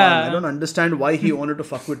going on. I don't understand why he wanted to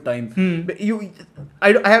fuck with time. But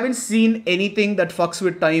I haven't seen anything that fucks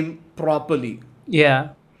with time properly. Yeah.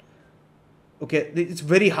 Okay, it's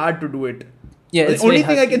very hard to do it. Yeah, the only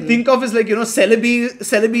thing I can think of is like,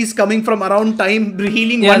 Celebi's coming from around time,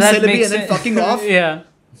 healing one Celebi and then fucking off. Yeah.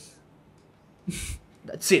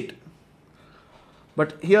 That's it.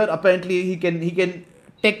 But here apparently he can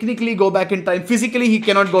technically go back in time. Physically he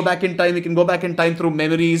cannot go back in time. He can go back in time through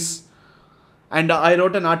memories. And I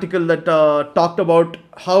wrote an article that talked about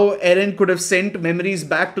how Eren could have sent memories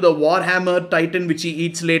back to the Warhammer Titan, which he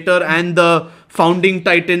eats later, and the founding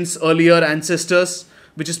Titans' earlier ancestors.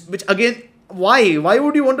 Which again, why? Why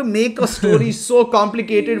would you want to make a story so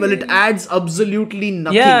complicated when it adds absolutely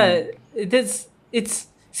nothing? Yeah,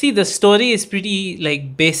 see, the story is pretty,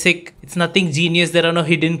 like, basic. It's nothing genius. There are no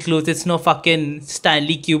hidden clues. It's no fucking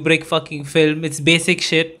Stanley Kubrick fucking film. It's basic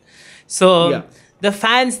shit. So, the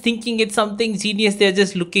fans thinking it's something genius, they're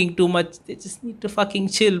just looking too much. They just need to fucking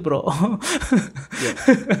chill, bro.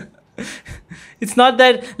 It's not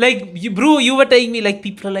that, like, you were telling me, like,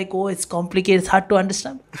 people are like, oh, it's complicated. It's hard to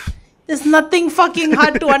understand. There's nothing fucking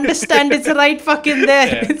hard to understand. It's right fucking there.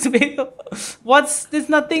 Yeah. There's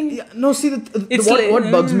nothing. Yeah, no, see,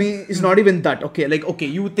 what bugs me is not even that. Okay, like,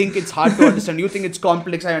 you think it's hard to understand. You think it's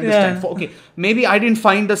complex. I understand. Yeah. Maybe I didn't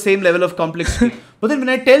find the same level of complexity. But then when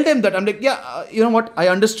I tell them that, I'm like, you know what? I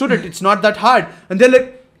understood it. It's not that hard. And they're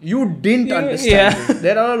like, you didn't understand it.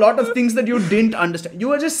 There are a lot of things that you didn't understand. You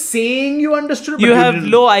were just saying you understood, but you have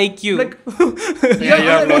low IQ. Like, you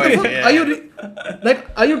have low IQ.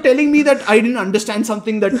 Are you telling me that I didn't understand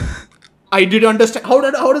something that I did understand? How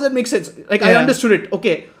does that make sense? Like, I understood it.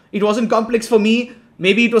 Okay, it wasn't complex for me.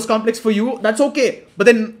 Maybe it was complex for you. That's okay. But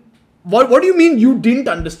then, what do you mean you didn't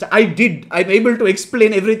understand? I did. I'm able to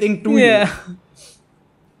explain everything to you.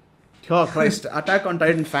 Oh Christ, Attack on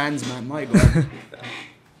Titan fans, man, my god.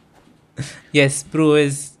 Yes, Bro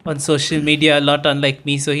is on social media a lot unlike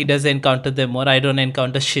me, so he does encounter them more. I don't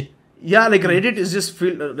encounter shit. Yeah, like Reddit is just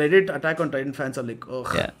Reddit Attack on Titan fans are like,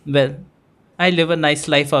 ugh. Yeah, well, I live a nice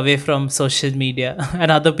life away from social media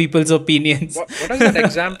and other people's opinions. What is that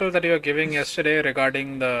example that you were giving yesterday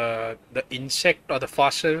regarding the insect or the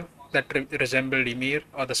fossil that resembled Ymir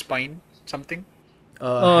or the spine, something?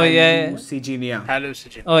 Hallucigenia.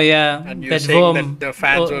 Hallucinogen. Oh yeah, And you're that saying worm. that the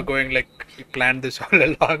fans were going like, he planned this all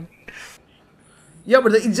along. Yeah,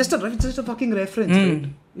 but it's just a fucking reference, right?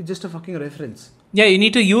 It's just a fucking reference. Yeah, you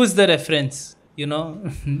need to use the reference, you know.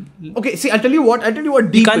 Okay, see, I'll tell you what deep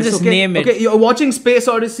you can't is, just okay? name it. Okay, you're watching Space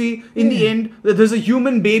Odyssey. In the end, there's a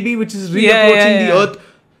human baby which is reapproaching the Earth.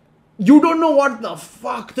 You don't know what the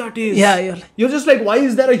fuck that is. Yeah, you're just like, why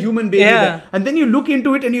is there a human baby there? And then you look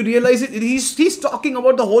into it and you realize he's talking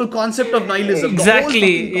about the whole concept of nihilism.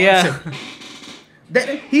 Exactly. The whole fucking concept.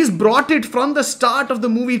 Then he's brought it from the start of the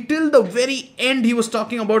movie till the very end. He was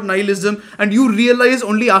talking about nihilism, and you realize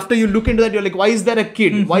only after you look into that, you're like, why is there a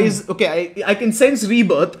kid? Why is I can sense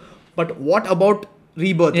rebirth, but what about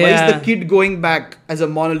rebirth? Why is the kid going back as a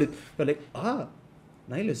monolith? You're like,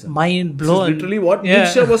 nihilism. Mind blown. This is literally what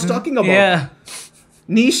Nietzsche was talking about. Yeah.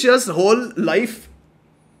 Nietzsche's whole life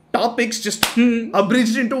topics just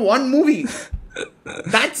abridged into one movie.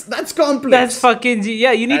 That's complex. That's fucking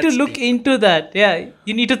you need to look into that. Yeah,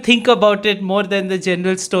 you need to think about it more than the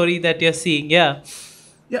general story that you're seeing. Yeah,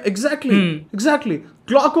 exactly.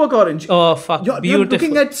 Clockwork Orange. Oh fuck, you're beautiful.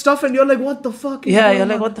 looking at stuff and you're like, what the fuck is you're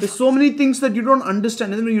like, what the there's so many things that you don't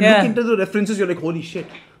understand, and then when you look into the references, you're like, holy shit,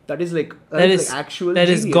 that is like actual that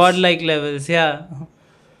genius. is godlike levels.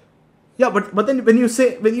 Yeah, but then when you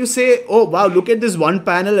say, oh wow, look at this one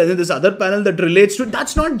panel and then this other panel that relates to it,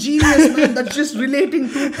 that's not genius, man. That's just relating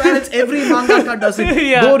two panels. Every mangaka does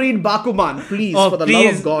it. Go read Bakuman, please, for the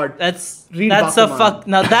love of God. That's Bakuman. a fuck.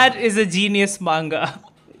 Now that is a genius manga.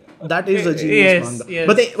 That is a genius manga. Yes.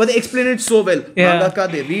 But they explain it so well.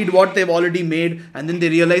 Mangaka, they read what they've already made and then they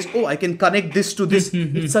realize, oh, I can connect this to this.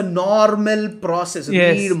 It's a normal process.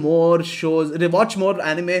 Read more shows, watch more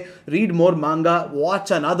anime, read more manga,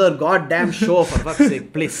 watch another goddamn show for fuck's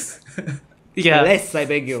sake, please. Less, I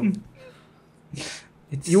beg you.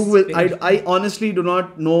 You will. I honestly do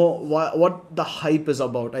not know what the hype is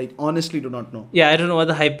about. I honestly do not know. Yeah, I don't know what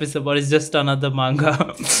the hype is about. It's just another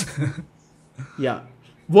manga. Yeah.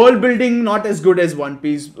 World building not as good as One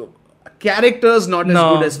Piece. Characters not as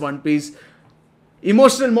good as One Piece.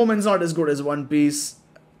 Emotional moments not as good as One Piece.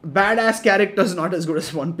 Badass characters not as good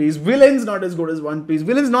as One Piece. Villains not as good as One Piece.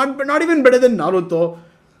 Villains not even better than Naruto.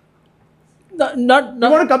 You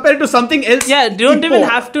want to compare it to something else? Yeah, you don't even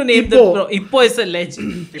have to name Ippo is a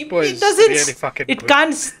legend. Ippo is really fucking good. It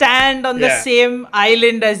can't stand on the same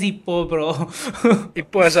island as Ippo, bro.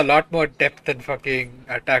 Ippo has a lot more depth than fucking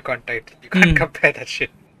Attack on Titan. You can't compare that shit.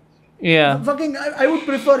 Yeah. Fucking, I would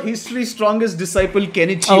prefer history's strongest disciple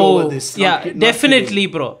Kenichi over this. Definitely,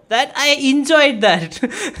 bro. That I enjoyed that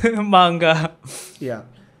manga. Yeah.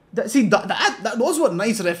 Those were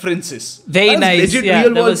nice references. Very nice. Legit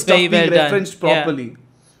real world stuff very being well referenced done. properly.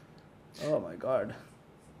 Oh my god.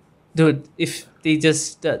 Dude, if they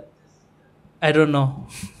just I don't know.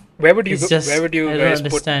 Where would you guys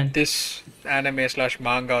put understand. this anime /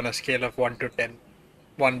 manga on a scale of 1 to 10?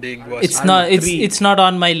 1 being worse. It's not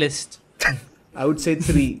on my list. I would say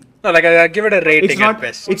 3. No, like I give it a rating at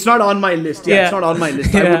best. It's not on my list. Yeah, it's not on my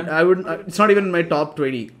list. I would. It's not even in my top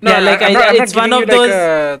 20. No, it's one of those.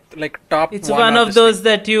 Top. It's one of those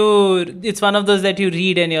that you. It's one of those that you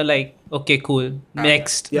read and you're like, okay, cool.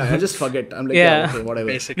 Next. Yeah, I just forget. I'm like, okay, whatever.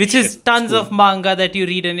 Basically, which is tons of manga that you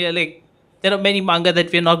read and you're like, there are many manga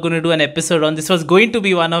that we're not going to do an episode on. This was going to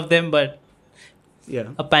be one of them, but. Yeah.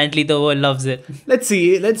 Apparently the world loves it. Let's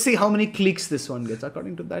see how many clicks this one gets.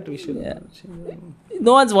 According to that, we should. Yeah.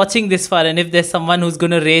 No one's watching this far, and if there's someone who's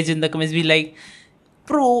gonna rage in the comments, be like,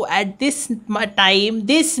 "Bro, at this time,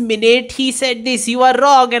 this minute, he said this. You are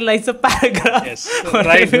wrong," and like it's a paragraph. Yes.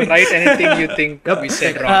 Write anything you think we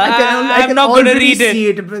said wrong. I'm not gonna read it.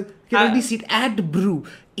 I can already see it at Brew.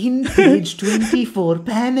 In page 24,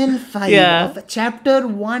 panel 5 of chapter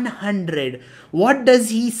 100. What does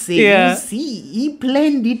he say? Yeah. You see, he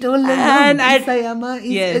planned it all along. And Isayama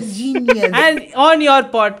is a genius. And on your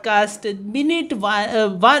podcast, minute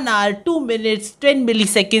 1 hour, 2 minutes, 10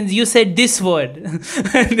 milliseconds, you said this word.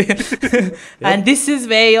 And this is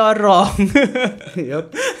where you're wrong.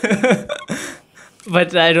 Yep.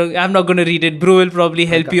 But I'm not going to read it. Bro will probably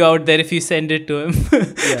help you out there if you send it to him.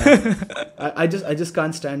 Yeah. I just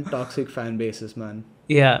can't stand toxic fan bases, man.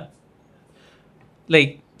 Yeah.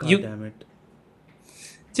 Like, God damn it.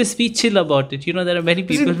 Just be chill about it. There are many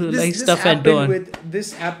people who like stuff and don't.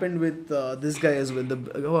 This happened with this guy as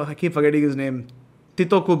well. I keep forgetting his name.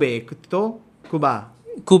 Tito Kube. Tito Kuba.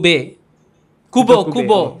 Kube.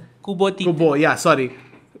 Kubo. Kubo. Yeah, sorry.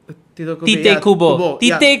 Tito Kube. Tite Kubo.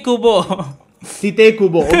 Tite Kubo. Tite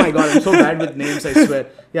Kubo. Oh my god, I'm so bad with names, I swear.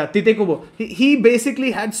 Yeah, Tite Kubo. He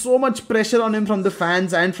basically had so much pressure on him from the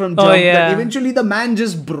fans and from Jump that eventually the man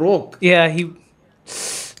just broke. Yeah,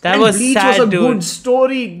 That was Bleach sad, was a dude. good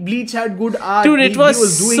story. Bleach had good art. Dude, it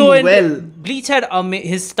was doing so well. Bleach had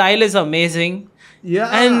his style is amazing. Yeah.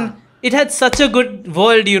 And it had such a good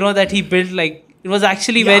world, that he built. Like, it was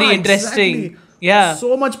actually very interesting. Exactly. Yeah.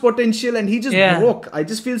 So much potential and he just broke. I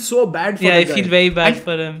just feel so bad for him. Yeah, I feel very bad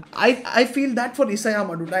for him. I feel that for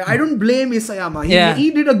Isayama, dude. I don't blame Isayama. He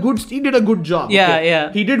did a good job. Yeah,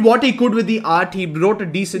 yeah. He did what he could with the art. He wrote a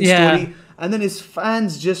decent story. And then his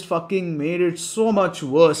fans just fucking made it so much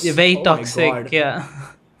worse. Yeah, very toxic. Yeah.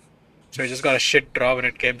 So he just got a shit draw when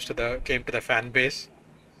it came to the fan base.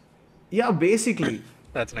 Yeah, basically.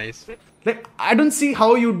 That's nice. Like, I don't see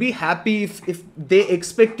how you'd be happy if they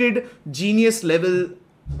expected genius level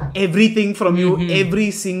everything from you every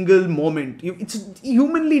single moment. It's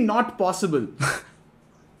humanly not possible.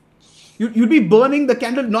 You'd be burning the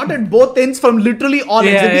candle not at both ends, from literally all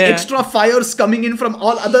ends. There'd be extra fires coming in from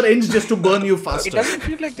all other ends just to burn you faster. It doesn't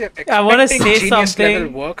feel like they're expecting I want to say genius something.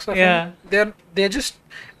 level works of him. They're just.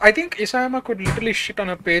 I think Isayama could literally shit on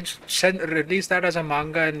a page, release that as a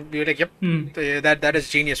manga, and be like, "Yep, that is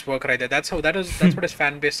genius work right there." That's what his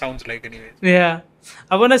fan base sounds like, anyways. Yeah,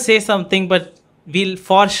 I want to say something, but we'll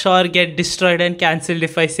for sure get destroyed and cancelled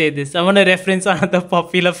if I say this. I want to reference another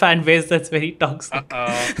popular fan base that's very toxic.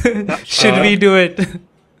 Should we do it?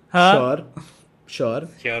 Huh? Sure.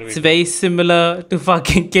 It's very similar to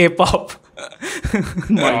fucking K-pop.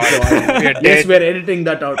 My god. Yes, we're editing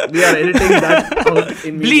that out. We are editing that out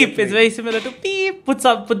immediately. Bleep. It's very similar to beep. Put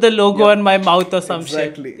the logo on my mouth or some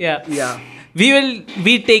shit. Yeah. We will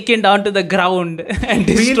be taken down to the ground and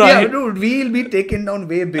destroyed. We'll be taken down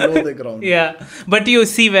way below the ground. Yeah, but you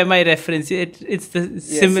see where my reference. It's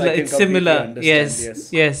similar. It's similar.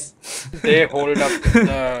 Yes. They hold up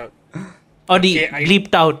the.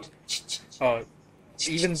 Bleeped out.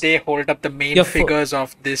 Even they hold up the main figures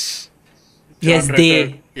of this. Yes,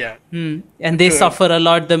 they. Yeah. And they suffer a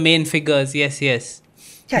lot. The main figures. Yes.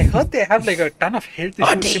 Yeah, I heard they have like a ton of health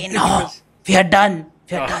issues. We are done.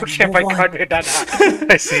 Okay, my god, we're done.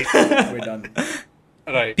 I see. We're done.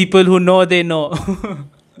 Right. People who know, they know.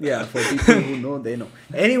 Yeah, for people who know, they know.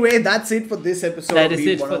 Anyway, that's it for this episode. That is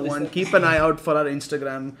it for this episode. Keep an eye out for our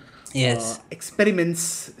Instagram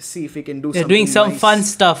experiments. See if we can do something. We're doing some nice. fun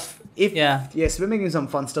stuff. Yes, we're making some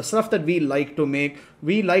fun stuff that we like to make.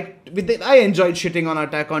 I enjoyed shitting on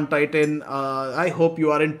Attack on Titan. I hope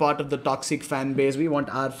you aren't part of the toxic fan base. We want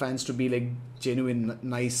our fans to be like genuine,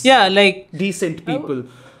 nice, decent people.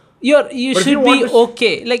 You should be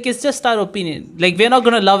okay. Like, it's just our opinion. Like, we're not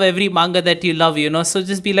gonna love every manga that you love, So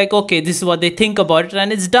just be like, okay, this is what they think about it,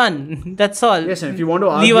 and it's done. That's all. Yes, and if you want to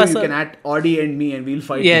argue, you can add Audi and me, and we'll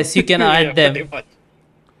fight. Yes, you can add them.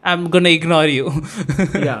 I'm gonna ignore you.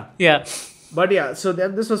 Yeah. But so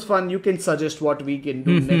this was fun. You can suggest what we can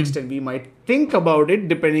do next, and we might think about it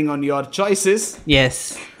depending on your choices.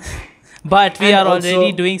 Yes. But we are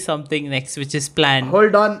already doing something next, which is planned.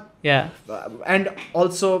 Hold on. Yeah. And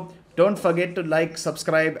also, don't forget to like,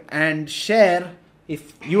 subscribe, and share.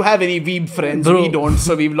 If you have any weeb friends, we don't.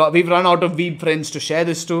 So we've run out of weeb friends to share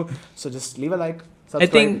this to. So just leave a like,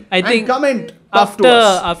 subscribe, I think and comment.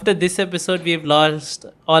 After this episode, we've lost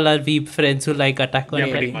all our weeb friends who like Attack on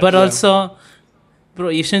Titan. But also, bro,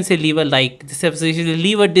 you shouldn't say leave a like. This episode, you should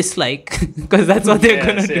leave a dislike, because that's what they're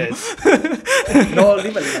gonna do. No,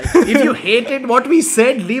 leave a like. If you hated what we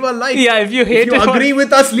said, leave a like. Yeah, if you agree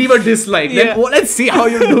with us, leave a dislike. Yeah. Then let's see how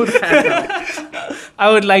you do that. I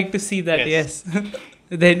would like to see that. Yes.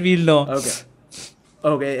 Then we'll know.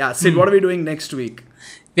 Okay. Yeah. Sid, what are we doing next week?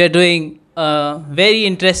 We are doing a very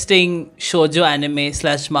interesting shoujo anime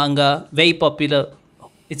 / manga, very popular.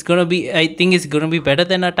 I think it's gonna be better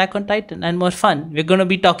than Attack on Titan and more fun. We're gonna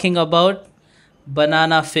be talking about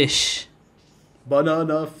Banana Fish.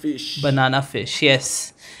 Banana Fish,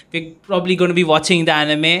 yes. We're probably going to be watching the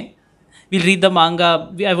anime. We'll read the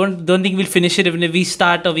manga. Don't think we'll finish it even if we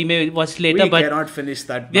start, or we may watch later. We cannot finish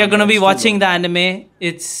that. We are going to be watching the anime.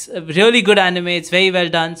 It's a really good anime. It's very well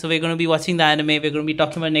done. So we're going to be watching the anime. We're going to be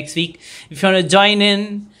talking about next week. If you want to join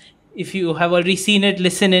in, if you have already seen it,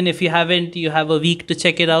 listen in. If you haven't, you have a week to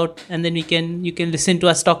check it out, and then you can listen to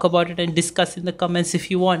us talk about it and discuss in the comments if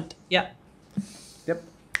you want. Yeah. Yep.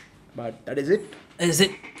 But that is it. Is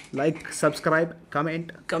it? Like, subscribe,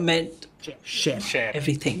 comment, share.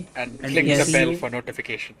 everything. And click yes. the bell for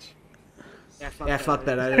notifications. Yeah, fuck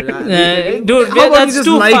that. Dude, how about that's we just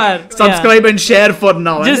too like, far. subscribe, and share for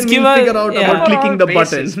now. Just and then give we'll a- figure out yeah. about clicking the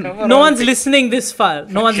Basis, button. cover No all one's bases. listening this far.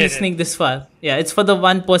 No one's Okay, listening this far. Yeah, it's for the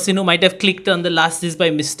one person who might have clicked on the last is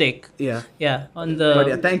by mistake. Yeah. Yeah, on the. But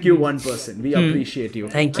yeah, thank you, one person. We appreciate you.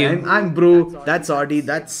 Thank you. I'm Brew. That's Audi.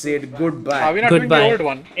 That's Sid. Goodbye. Are we not Goodbye. doing the old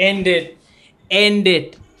one? End it. End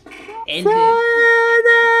it. End it.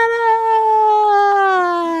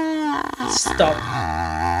 Stop.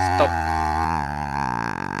 Stop.